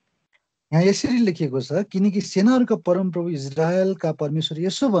 यहाँ यसरी लेखिएको छ, किनकि सेनाहरूको परमप्रभु इजरायलका परमेश्वर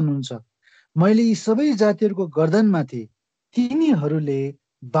यसो भन्नुहुन्छ, मैले यी सबै जातिहरूको गर्दनमाथि तिनीहरूले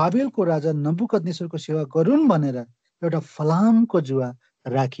बाबेलको राजा नबुकदनेस्सरको सेवा गरून् भनेर एउटा फलामको जुवा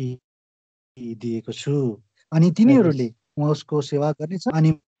राखिदिएको छु, अनि तिनीहरूले उसको सेवा गर्नेछ,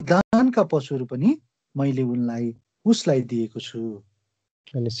 अनि दानका पशुहरू पनि मैले उसलाई दिएको छु.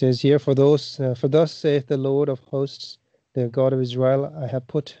 And it says here, for thus saith the Lord of hosts, the God of Israel, I have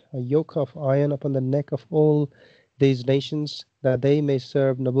put a yoke of iron upon the neck of all these nations, that they may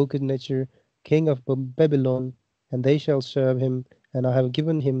serve Nebuchadnezzar, king of Babylon, and they shall serve him, and I have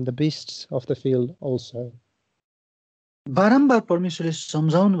given him the beasts of the field also. बारम्बार परमेश्वरले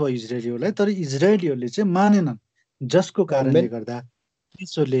सम्झाउनु भयो इजरायलीहरूलाई, तर इजरायलीहरूले चाहिँ मानेनन्, जसको कारणले गर्दा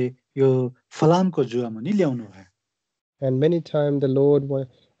परमेश्वरले यो फलामको जुवा मुनि ल्याउनु भयो. And many times the Lord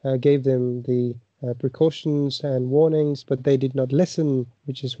gave them the precautions and warnings, but they did not listen,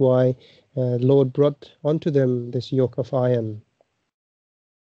 which is why Lord brought onto them this yoke of iron.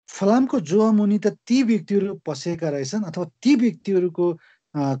 फलामको जुवा मुनि त ती व्यक्तिहरू पसेका रहेछन्, अथवा ती व्यक्तिहरूको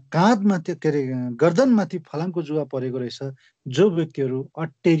काँधमा त्यो के अरे गर्दनमाथि फलामको जुवा परेको रहेछ, जो व्यक्तिहरू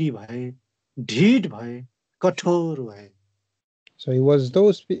अट्टेरी भए, ढिड भए, कठोर भए. So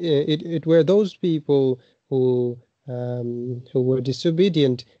it were those people who were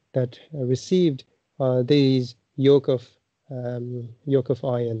disobedient that received these yoke of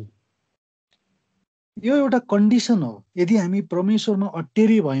iron. यो एउटा कन्डिसन हो. यदि हामी परमेश्वरमा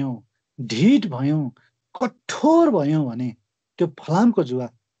अट्टेरी भयौं, ढिड भयौं, कठोर भयौँ भने त्यो फलामको जुवा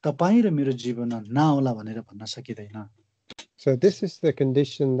तपाईँ र मेरो जीवनमा नआउला भनेर भन्न सकिँदैन. So this is the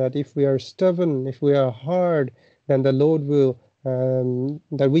condition, that if we are stubborn, if we are hard, then the Lord will,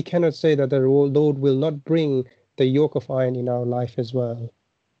 that we cannot say that the Lord will not bring the yoke of iron in our life as well.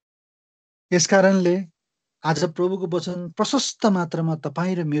 यसकारणले आज प्रभुको वचन प्रशस्त मात्रामा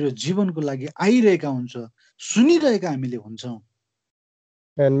तपाईँ र मेरो जीवनको लागि आइरहेका हुन्छ, सुनिरहेका हामीले हुन्छौँ.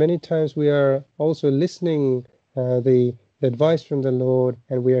 And many times we are also listening the advice from the Lord,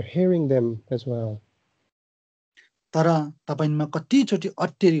 and we are hearing them as well. तर तपाईनमा कतिचोटि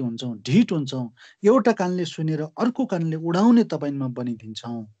अटेरी हुन्छौँ, ढिट हुन्छौँ, एउटा कानले सुनेर अर्को कानले उडाउने तपाईनमा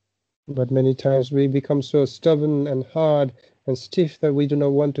बनिदिन्छौँ. But many times we become so stubborn and hard and stiff that we do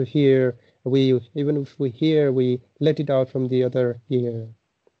not want to hear. Even if we hear, we let it out from the other ear.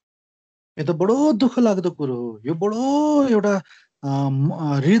 यो त बडो दुःख लाग्दो कुरो हो. यो बडो एउटा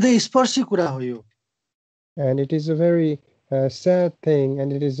हृदय स्पर्शी कुरा हो यो. And it is a very sad thing,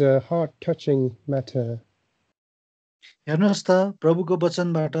 and it is a heart-touching matter. हेर्नुहोस् त, प्रभुको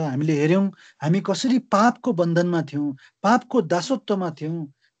वचनबाट हामीले हेर्यौं हामी कसरी पापको बन्धनमा थियौं, पापको दासत्वमा थियौं,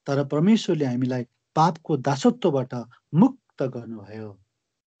 तर परमेश्वरले हामीलाई पापको दासत्वबाट मुक्त गर्नुभयो.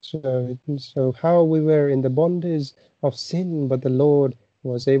 So how we were in the bondage of sin, but the Lord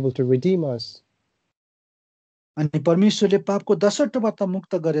was able to redeem us. अनि परमेश्वरले पापको दासत्वबाट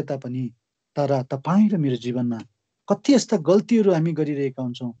मुक्त गरे तापनि तर तपाईँ र मेरो जीवनमा कति यस्ता गल्तीहरू हामी गरिरहेका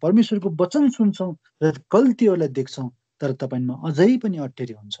हुन्छौँ, परमेश्वरको वचन सुन्छौँ र गल्तीहरूलाई देख्छौँ, तर तपाईमा अझै पनि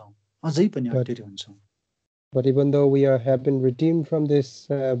अटेरी हुन्छौँ, अझै पनि अटेरी हुन्छौँ. But even though we have been redeemed from this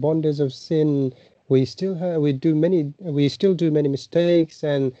bondage of sin, we still do many mistakes,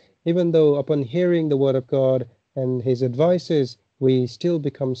 and even though upon hearing the word of God and his advices, we still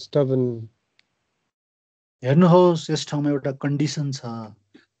become stubborn. हेर्नुहोस्, यस ठाउँमा एउटा condition छ.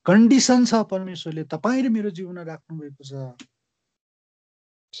 Condition छ परमेश्वरले तपाईँ र मेरो जीवनमा राख्नु भएको छ.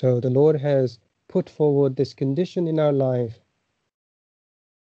 So the Lord has put forward this condition in our life.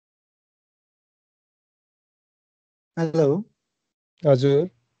 Hello हजुर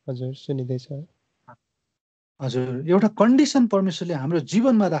सुनिँदैछ. हजुर, एउटा कन्डिसन परमेश्वरले हाम्रो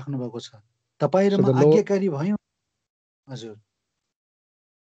जीवनमा राख्नु भएको छ. तपाईँ र म आज्ञाकारी भयौं. हजुर.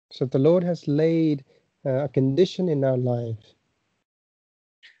 So the Lord has laid a condition in our life.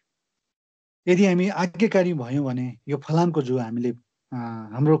 यदि हामी आज्ञाकारी भयौं भने यो फलामको जुवा हामीले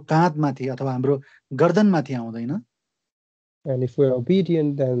हाम्रो काँधमाथि अथवा हाम्रो गर्दनमाथि आउँदैन. And if we're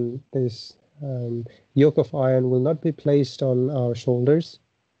obedient, then this yoke of iron will not be placed on our shoulders.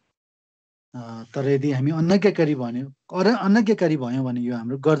 तर यदि हामी अनज्ञाकारी भयौं भने यो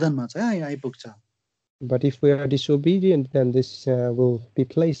हाम्रो गर्दनमा चाहिँ आइपुग्छ. But if we are disobedient, then this will be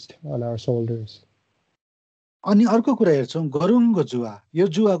placed on our shoulders. अनि अर्को कुरा हेर्छौं, गरुङको जुवा. यो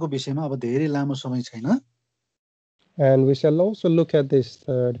जुवाको विषयमा अब धेरै लामो समय छैन. And we shall also look at this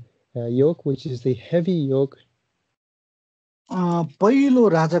third yoke, which is the heavy yoke. पहिलो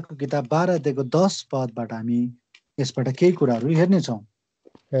राजाको किताब 12 अध्यायको 10 पदबाट हामी यसबाट केही कुराहरू हेर्नेछौँ.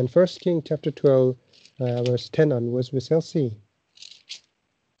 And 1 King chapter 12 verse 10 onwards we shall see.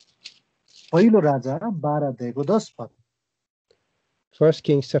 पहिलो राजा 12 अध्यायको 10 पद. 1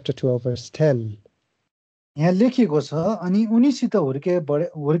 Kings chapter 12 verse 10. यहाँ लेखिएको छ, अनि उनीसित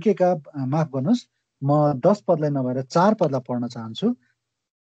हुर्केका माफ गर्नुहोस्, म 10 पदलाई नभएर 4 पदलाई पढ्न चाहन्छु.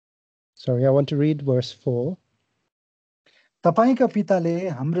 Sorry, I want to read verse 4. तपाईका पिताले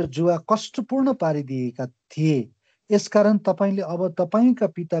हाम्रो जुवा कष्टपूर्ण पारिदिएका थिए, यसकारण तपाईले अब तपाईका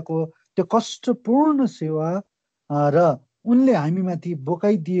पिताको त्यो कष्टपूर्ण सेवा र उनले हामीमाथि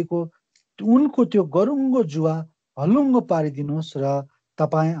बोकाइदिएको उनको त्यो गरुङ्गो जुवा हलुङ्गो पारिदिनुहोस् र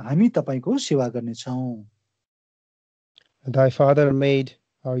हामी तपाईको सेवा गर्नेछौँ. Thy father made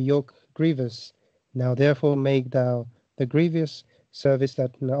our yoke grievous. Now therefore make thou the grievous service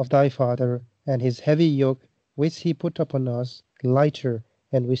of thy father, and his heavy yoke which he put upon us lighter,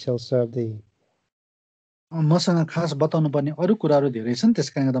 and we shall serve thee. मसँग खास बताउनु पर्ने अरू कुराहरू धेरै छन्,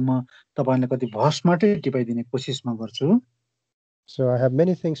 त्यसकारण गर्दा म तपाईलाई कति भर्समाटै टिपाइदिने कोसिसमा गर्छु. So I have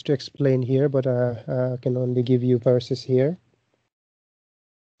many things to explain here, but I can only give you verses here.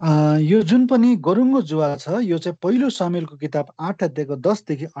 यो जुन पनि गरुङ्गो जुवा छ, यो चाहिँ पहिलो सामुएलको किताब 8 अध्यायको 10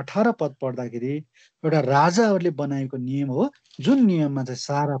 देखि 18 पद पढ्दाखेरि एउटा राजाहरूले बनाएको नियम हो, जुन नियममा चाहिँ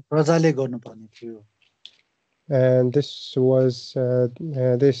सारा प्रजाले गर्नुपर्ने थियो. And this was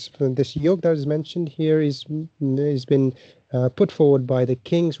this yoke that is mentioned here is been put forward by the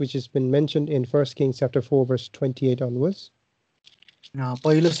kings, which has been mentioned in 1 Kings chapter 4 verse 28 onwards.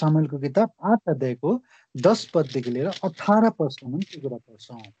 पहिलो सामुएलको किताब 8 अध्यायको 10 पददेखि लिएर 18 पदसम्म के कुरा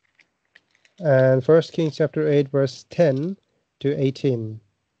पर्छौं. And 1 Kings chapter 8 verse 10 to 18.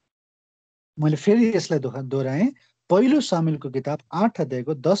 मैले फेरि यसलाई दोहोऱ्याएँ। पहिलो सामुएलको किताब 8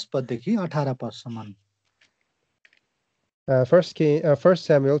 अध्यायको 10 पददेखि 18 पदसम्म। First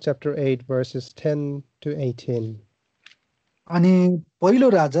Samuel chapter 8 verses 10 to 18. अनि पहिलो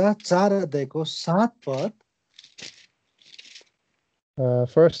राजा 4 अध्यायको 7 पद,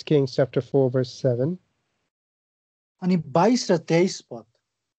 First Kings chapter 4 verse 7 अनि 22 र 23 पद।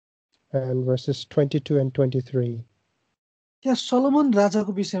 and verses 22 and 23. त्यहाँ सोलोमन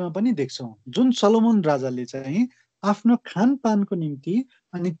राजाको विषयमा पनि देख्छौँ, जुन सोलोमन राजाले चाहिँ आफ्नो खानपानको निम्ति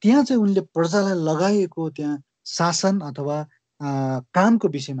अनि त्यहाँ चाहिँ उनले प्रजालाई लगाएको त्यहाँ शासन अथवा कामको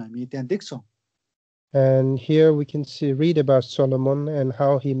विषयमा हामी त्यहाँ देख्छौँ। And here we can read about Solomon and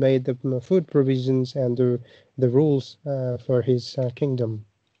how he made the food provisions and the rules for his kingdom.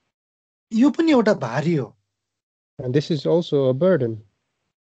 यो पनि एउटा भारी हो। And this is also a burden.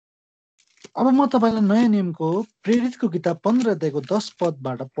 अब म तपाईलाई नयाँ नियमको प्रेरितको किताब 15 अध्यायको 10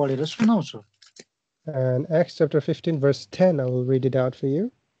 पदबाट पढेर सुनाउँछु। And Acts chapter 15 verse 10, I will read it out for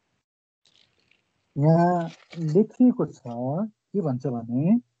you. यहाँ लेखिएको छ, के भन्छ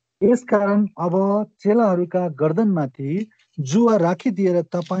भने, यसकारण अब चेलाहरूका गर्दनमाथि जुवा राखिदिएर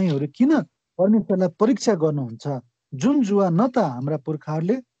तपाईहरू किन परमेश्वरलाई परीक्षा गर्नुहुन्छ, जुन जुवा न त हाम्रा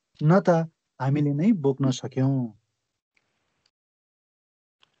पुर्खाहरूले न त हामीले नै बोक्न सक्यौं।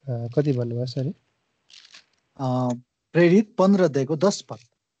 कति भन्नुभयो सरी? प्रेरित 15 अध्यायको 10 पद।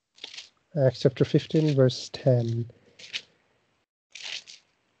 Acts chapter 15 verse 10.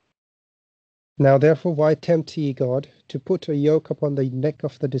 Now therefore why tempt ye God to put a yoke upon the neck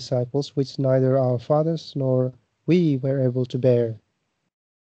of the disciples, which neither our fathers nor we were able to bear?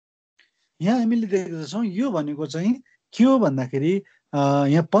 यहाँ हामीले देख्दछौँ, यो भनेको चाहिँ के हो भन्दाखेरि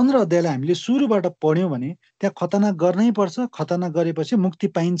यहाँ 15 अध्यायलाई हामीले सुरुबाट पढ्यौं भने त्यहाँ खतना गर्नै पर्छ, खतना गरेपछि मुक्ति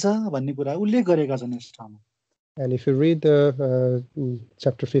पाइन्छ भन्ने कुरा उल्लेख गरेका छन् यस ठाउँमा। And if you read the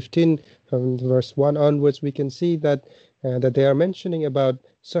chapter 15 from verse 1 onwards, we can see that that they are mentioning about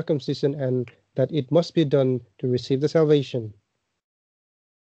circumcision and that it must be done to receive the salvation.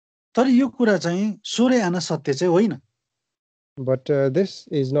 तर यो कुरा चाहिँ सोरे आना सत्य चाहिँ होइन। But this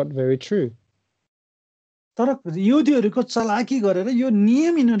is not very true. तर यहुदीहरूको चलाकी गरेर यो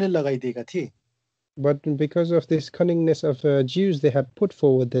नियम यिनीहरूले लगाइदिएका थिए। But because of this cunningness of Jews, they had put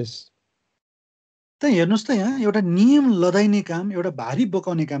forward this. त हेर्नुस् त यहाँ एउटा नियम लदाइने काम, एउटा भारी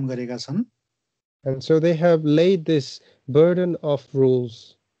बोकाउने काम गरेका छन्। And so they have laid this burden of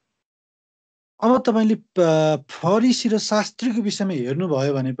rules. अब तपाईले फरिसी र शास्त्रीको विषयमा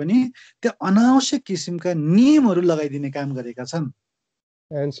हेर्नुभयो भने पनि त्यो अनावश्यक किसिमका नियमहरू लगाइदिने काम गरेका छन्।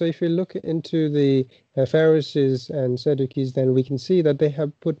 And so if we look into the Pharisees and Sadducees, then we can see that they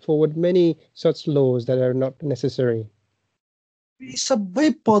have put forward many such laws that are not necessary. यी सबै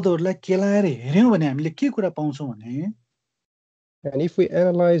पदहरूलाई केलाएर हेर्यौं भने हामीले के कुरा पाउँछौं भने, And if we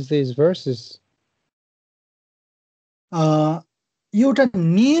analyze these verses, एउटा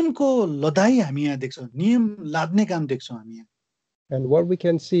नियमको लदाई हामी यहाँ देख्छौं, नियम लाद्ने काम देख्छौं हामी यहाँ। and what we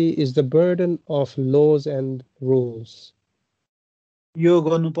can see is the burden of laws and rules. यो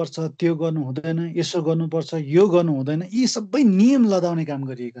गर्नुपर्छ, त्यो गर्नु हुँदैन, यसो गर्नुपर्छ, यो गर्नु हुँदैन, यी सबै नियम लदाउने काम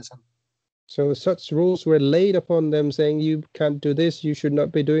गरिएका छन्। So such rules were laid upon them saying you can't do this, you should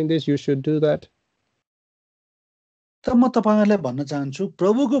not be doing this, you should do that. त म तपाईहरुलाई भन्न चाहन्छु,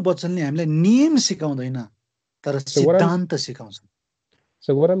 प्रभुको वचनले हामीलाई नियम सिकाउँदैन, तर सिद्धान्त सिकाउँछ।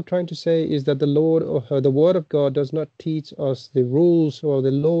 So what I'm trying to say is that the Lord or the Word of God does not teach us the rules or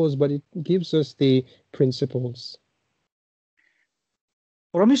the laws, but it gives us the principles.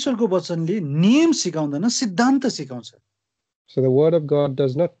 परमेश्वरको वचनले नियम सिकाउँदैन, सिद्धान्त सिकाउँछ। So the Word of God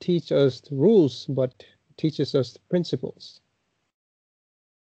does not teach us the rules, but teaches us the principles.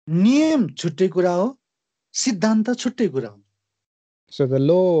 नियम छुट्टै कुरा हो, सिद्धान्त छुट्टै कुरा हो। So the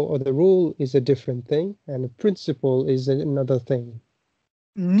law or the rule is a different thing, and the principle is another thing.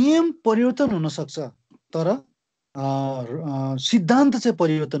 नियम परिवर्तन हुन सक्छ, तर सिद्धान्त चाहिँ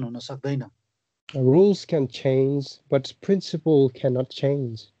परिवर्तन हुन सक्दैन। Rules can change, but principle cannot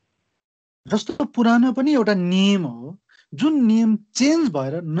change. जस्तो पुरानो पनि एउटा नियम हो, जुन नियम चेन्ज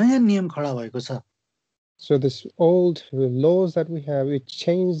भएर नयाँ नियम खडा भएको छ। So this old laws that we have, it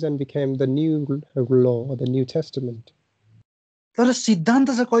changed and became the new law or the New Testament. तर सिद्धान्त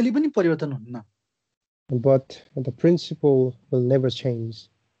चाहिँ कहिले पनि परिवर्तन हुन्न। But the principle will never change.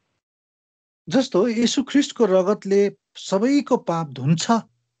 जस्तो येशू ख्रीष्टको रगतले सबैको पाप धुन्छ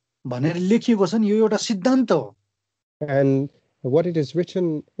भनेर लेखिएको छ नि, यो एउटा सिद्धान्त हो। And what it is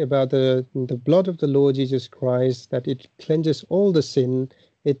written about the blood of the Lord Jesus Christ, that it cleanses all the sin,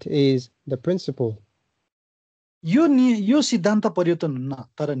 it is the principle. यो सिद्धान्त परिवर्तन हुन्न,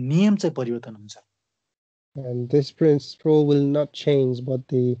 तर नियम चाहिँ परिवर्तन हुन्छ। And this principle will not change, but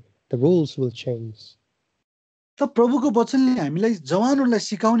the the rules will change. त प्रभुको वचनले हामीलाई जवानहरूलाई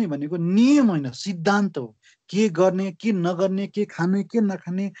सिकाउने भनेको नियम होइन, सिद्धान्त हो। के गर्ने, के नगर्ने, के खाने, के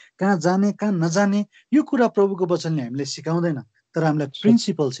नखाने, कहाँ जाने, कहाँ नजाने, यो कुरा प्रभुको वचनले हामीलाई सिकाउँदैन, तर हामीलाई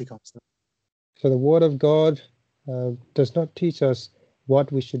प्रिन्सिपल सिकाउँछ। So the word of God does not teach us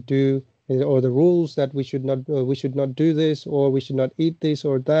what we should do, or the rules that we should not do this, or we should not eat this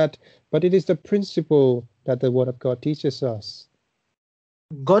or that, but it is the principle that the word of God teaches us.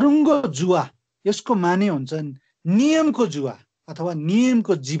 गरुङ्गो जुवा, यसको माने हुन्छ नियमको जुवा अथवा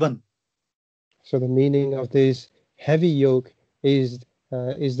नियमको जीवन। So the meaning of this heavy yoke is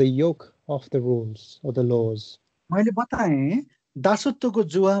the yoke of the rules or the laws. मैले बताएँ दासत्वको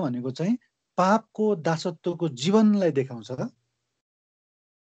जुवा भनेको चाहिँ पापको दासत्वको जीवनलाई देखाउँछ।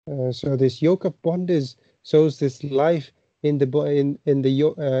 So this yoke of bondage shows this life in the bondage,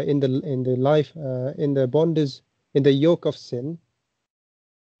 in the yoke of sin.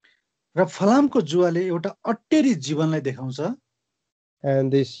 र फलामको जुवाले एउटा अटेरी जीवनलाई देखाउँछ। And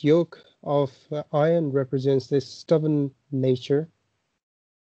this yoke of iron represents this stubborn nature.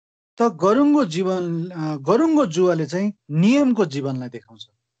 त गरुङ्गो जुवाले चाहिँ नियमको जीवनलाई देखाउँछ।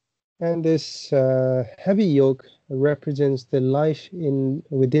 And this heavy yoke represents the life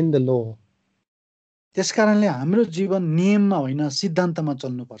within the law. त्यसकारणले हाम्रो जीवन नियममा होइन, सिद्धान्तमा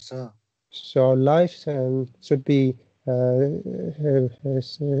चल्नुपर्छ। So our lives should be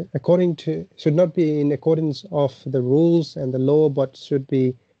should not be in accordance of the rules and the law, but should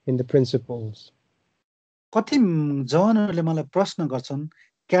be in the principles. कति जवानहरूले मलाई प्रश्न गर्छन्,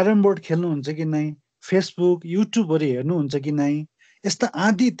 क्यारम बोर्ड खेल्नुहुन्छ कि नै, फेसबुक युट्युबहरू हेर्नुहुन्छ कि नै, यस्ता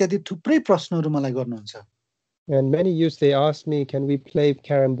आदि इत्यादि थुप्रै प्रश्नहरू मलाई गर्नुहुन्छ। And many youth, they ask me, can we play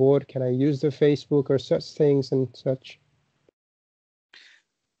carom board? Can I use the Facebook or such things and such?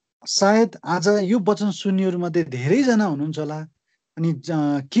 सायद आज यो वचन सुन्नेहरूमध्ये धेरैजना हुनुहुन्छ होला, अनि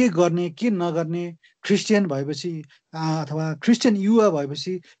के गर्ने के नगर्ने, क्रिस्चियन भएपछि अथवा क्रिस्चियन युवा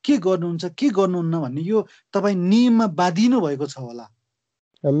भएपछि के गर्नुहुन्छ के गर्नुहुन्न भन्ने यो तपाईँ नियममा बाँधिनु भएको छ होला।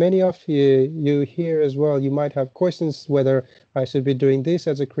 And many of you here as well, you might have questions whether I should be doing this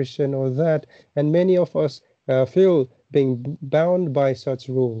as a Christian or that, and many of us feel being bound by such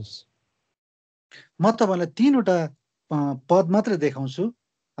rules. म तपाईलाई तीनवटा पद मात्र देखाउँछु,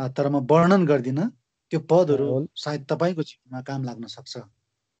 तर म वर्णन गर्दिन। त्यो पदहरू सायद तपाईको जीवनमा काम लाग्न सक्छ।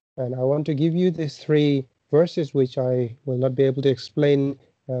 And I want to give you these 3 verses which I will not be able to explain,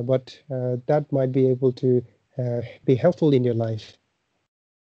 but that might be able to be helpful in your life.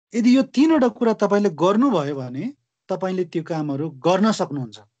 यदि यो तीनवटा कुरा तपाईले गर्नुभयो भने तपाईले त्यो कामहरू गर्न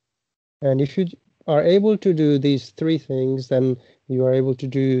सक्नुहुन्छ। And if you are able to do these 3 things, then you are able to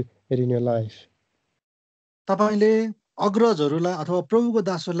do it in your life. तपाईले अग्रजहरूलाई अथवा प्रभुको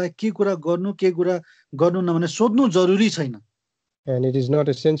दासहरूलाई के कुरा गर्नु के कुरा गर्नु नभने सोध्नु जरुरी छैन। And it is not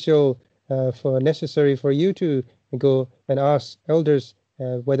essential necessary for you to go and ask elders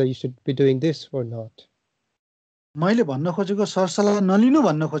whether you should be doing this or not. मैले भन्न खोजेको सरसल्लाह नलिनु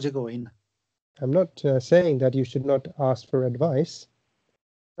भन्न खोजेको होइन। I'm not saying that you should not ask for advice.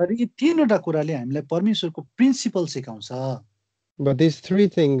 तर यी तीनवटा कुराले हामीलाई परमेश्वरको प्रिन्सिपल सिकाउँछ। But these 3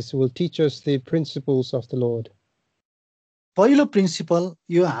 things will teach us the principles of the Lord. पहिलो प्रिन्सिपल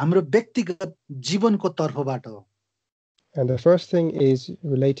यो हाम्रो व्यक्तिगत जीवनको तर्फबाट हो। And the first thing is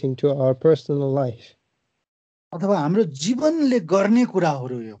relating to our personal life. अथवा हाम्रो जीवनले गर्ने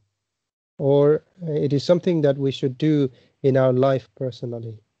कुराहरू यो। Or it is something that we should do in our life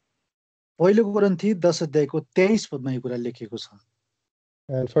personally. पहिलो कोरिन्थी 10 अध्यायको 23 पदमा यो कुरा लेखिएको छ।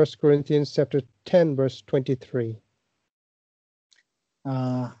 And 1 Corinthians chapter 10 verse 23.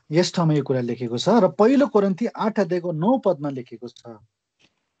 यस ठाउँमा यो कुरा लेखेको छ र पहिलो कोरिन्थी 8 अध्यायको 9 पदमा लेखेको छ।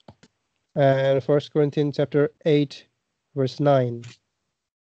 And 1 Corinthians chapter 8 verse 9.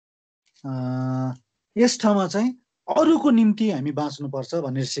 यस ठाउँमा चाहिँ अरूको निम्ति हामी बाँच्नु पर्छ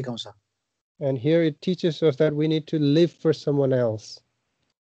भनेर सिकाउँछ। And here it teaches us that we need to live for someone else.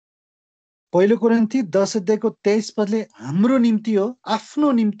 पहिलो कोरिन्थी 10 अध्यायको 23 पदले हाम्रो निम्ति हो,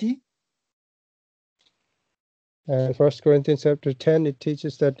 आफ्नो निम्ति। And 1 Corinthians chapter 10 it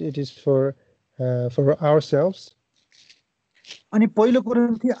teaches that it is for ourselves. अनि पहिलो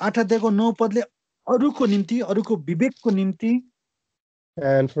कोरिन्थी 8 अध्यायको 9 पदले अरूको निम्ति, अरूको विवेकको निम्ति।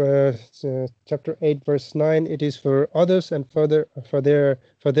 And for chapter 8 verse 9 it is for others and for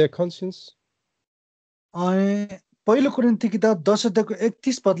their conscience. पहिलो कोरिन्थी किताब 10 अध्यायको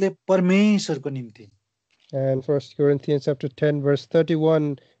 31 पदले परमेश्वरको निम्ति। And 1 Corinthians chapter 10 verse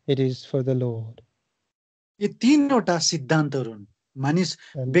 31 it is for the Lord. यो तीनवटा सिद्धान्तहरू हुन्, मानिस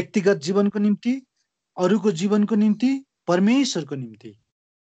व्यक्तिगत जीवनको निम्ति, अरूको जीवनको निम्ति, परमेश्वरको निम्ति।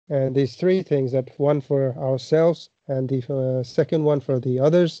 And these 3 things, that one for ourselves and the second one for the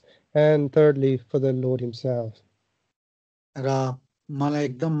others and thirdly, for the Lord himself. र मलाई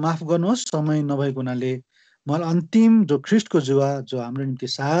एकदम माफ गर्नुहोस् समय नभएको हुनाले मलाई अन्तिम जो ख्रिस्टको जुवा जो हाम्रो निम्ति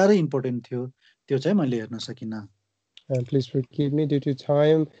साह्रै इम्पोर्टेन्ट थियो त्यो चाहिँ मैले हेर्न सकिनँ। And please forgive me due to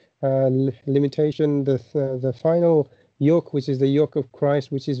time limitation. The final yoke, which is the yoke of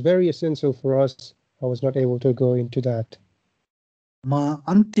Christ, which is very essential for us, I was not able to go into that. म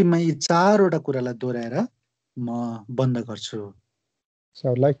अन्तिममा यी चारवटा कुरालाई दोहोऱ्याएर म बन्द गर्छु।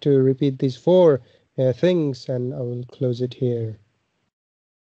 So I'd like to repeat these four things, and I will close it here.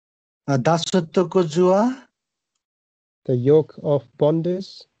 दासत्वको जुवा, The yoke of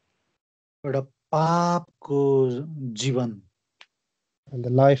bondage, एउटा पापको जीवन and the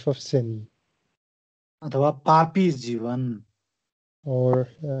life of sin, अथवा पापी जीवन, or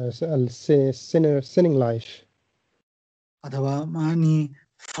sinning life, अथवा अनि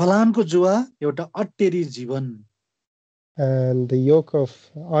फलानको जुवा एउटा अटेरी जीवन, and the yoke of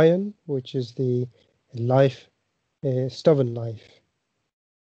iron, which is the life, stubborn life,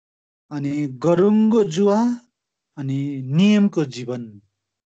 अनि गरुङको जुवा अनि नियमको जीवन,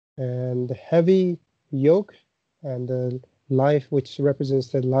 and the heavy yoke, and the life which represents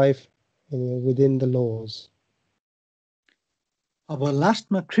the life within the laws. अब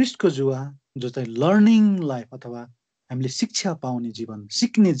लास्टमा ख्रिस्टको जुवा जो चाहिँ लर्निङ लाइफ अथवा हामीले शिक्षा पाउने जीवन,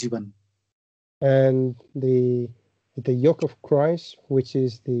 सिक्ने जीवन, And the yoke of Christ, which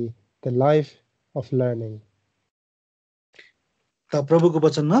is the life of learning. त प्रभुको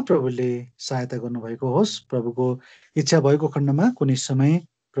वचनमा प्रभुले सहायता गर्नुभएको होस्। प्रभुको इच्छा भएको खण्डमा कुनै समय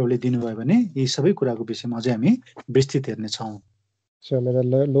प्रभुले दिनुभयो भने यी सबै कुराको विषयमा अझै हामी विस्तृत हेर्नेछौँ। So may the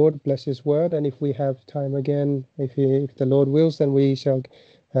Lord bless his word, and if we have time again, if the Lord wills, then we shall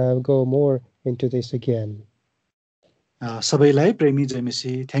go more into this again. सबैलाई प्रेमी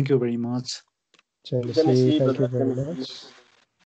जयमसी, thank you very much. Jai Masihi, thank you very much.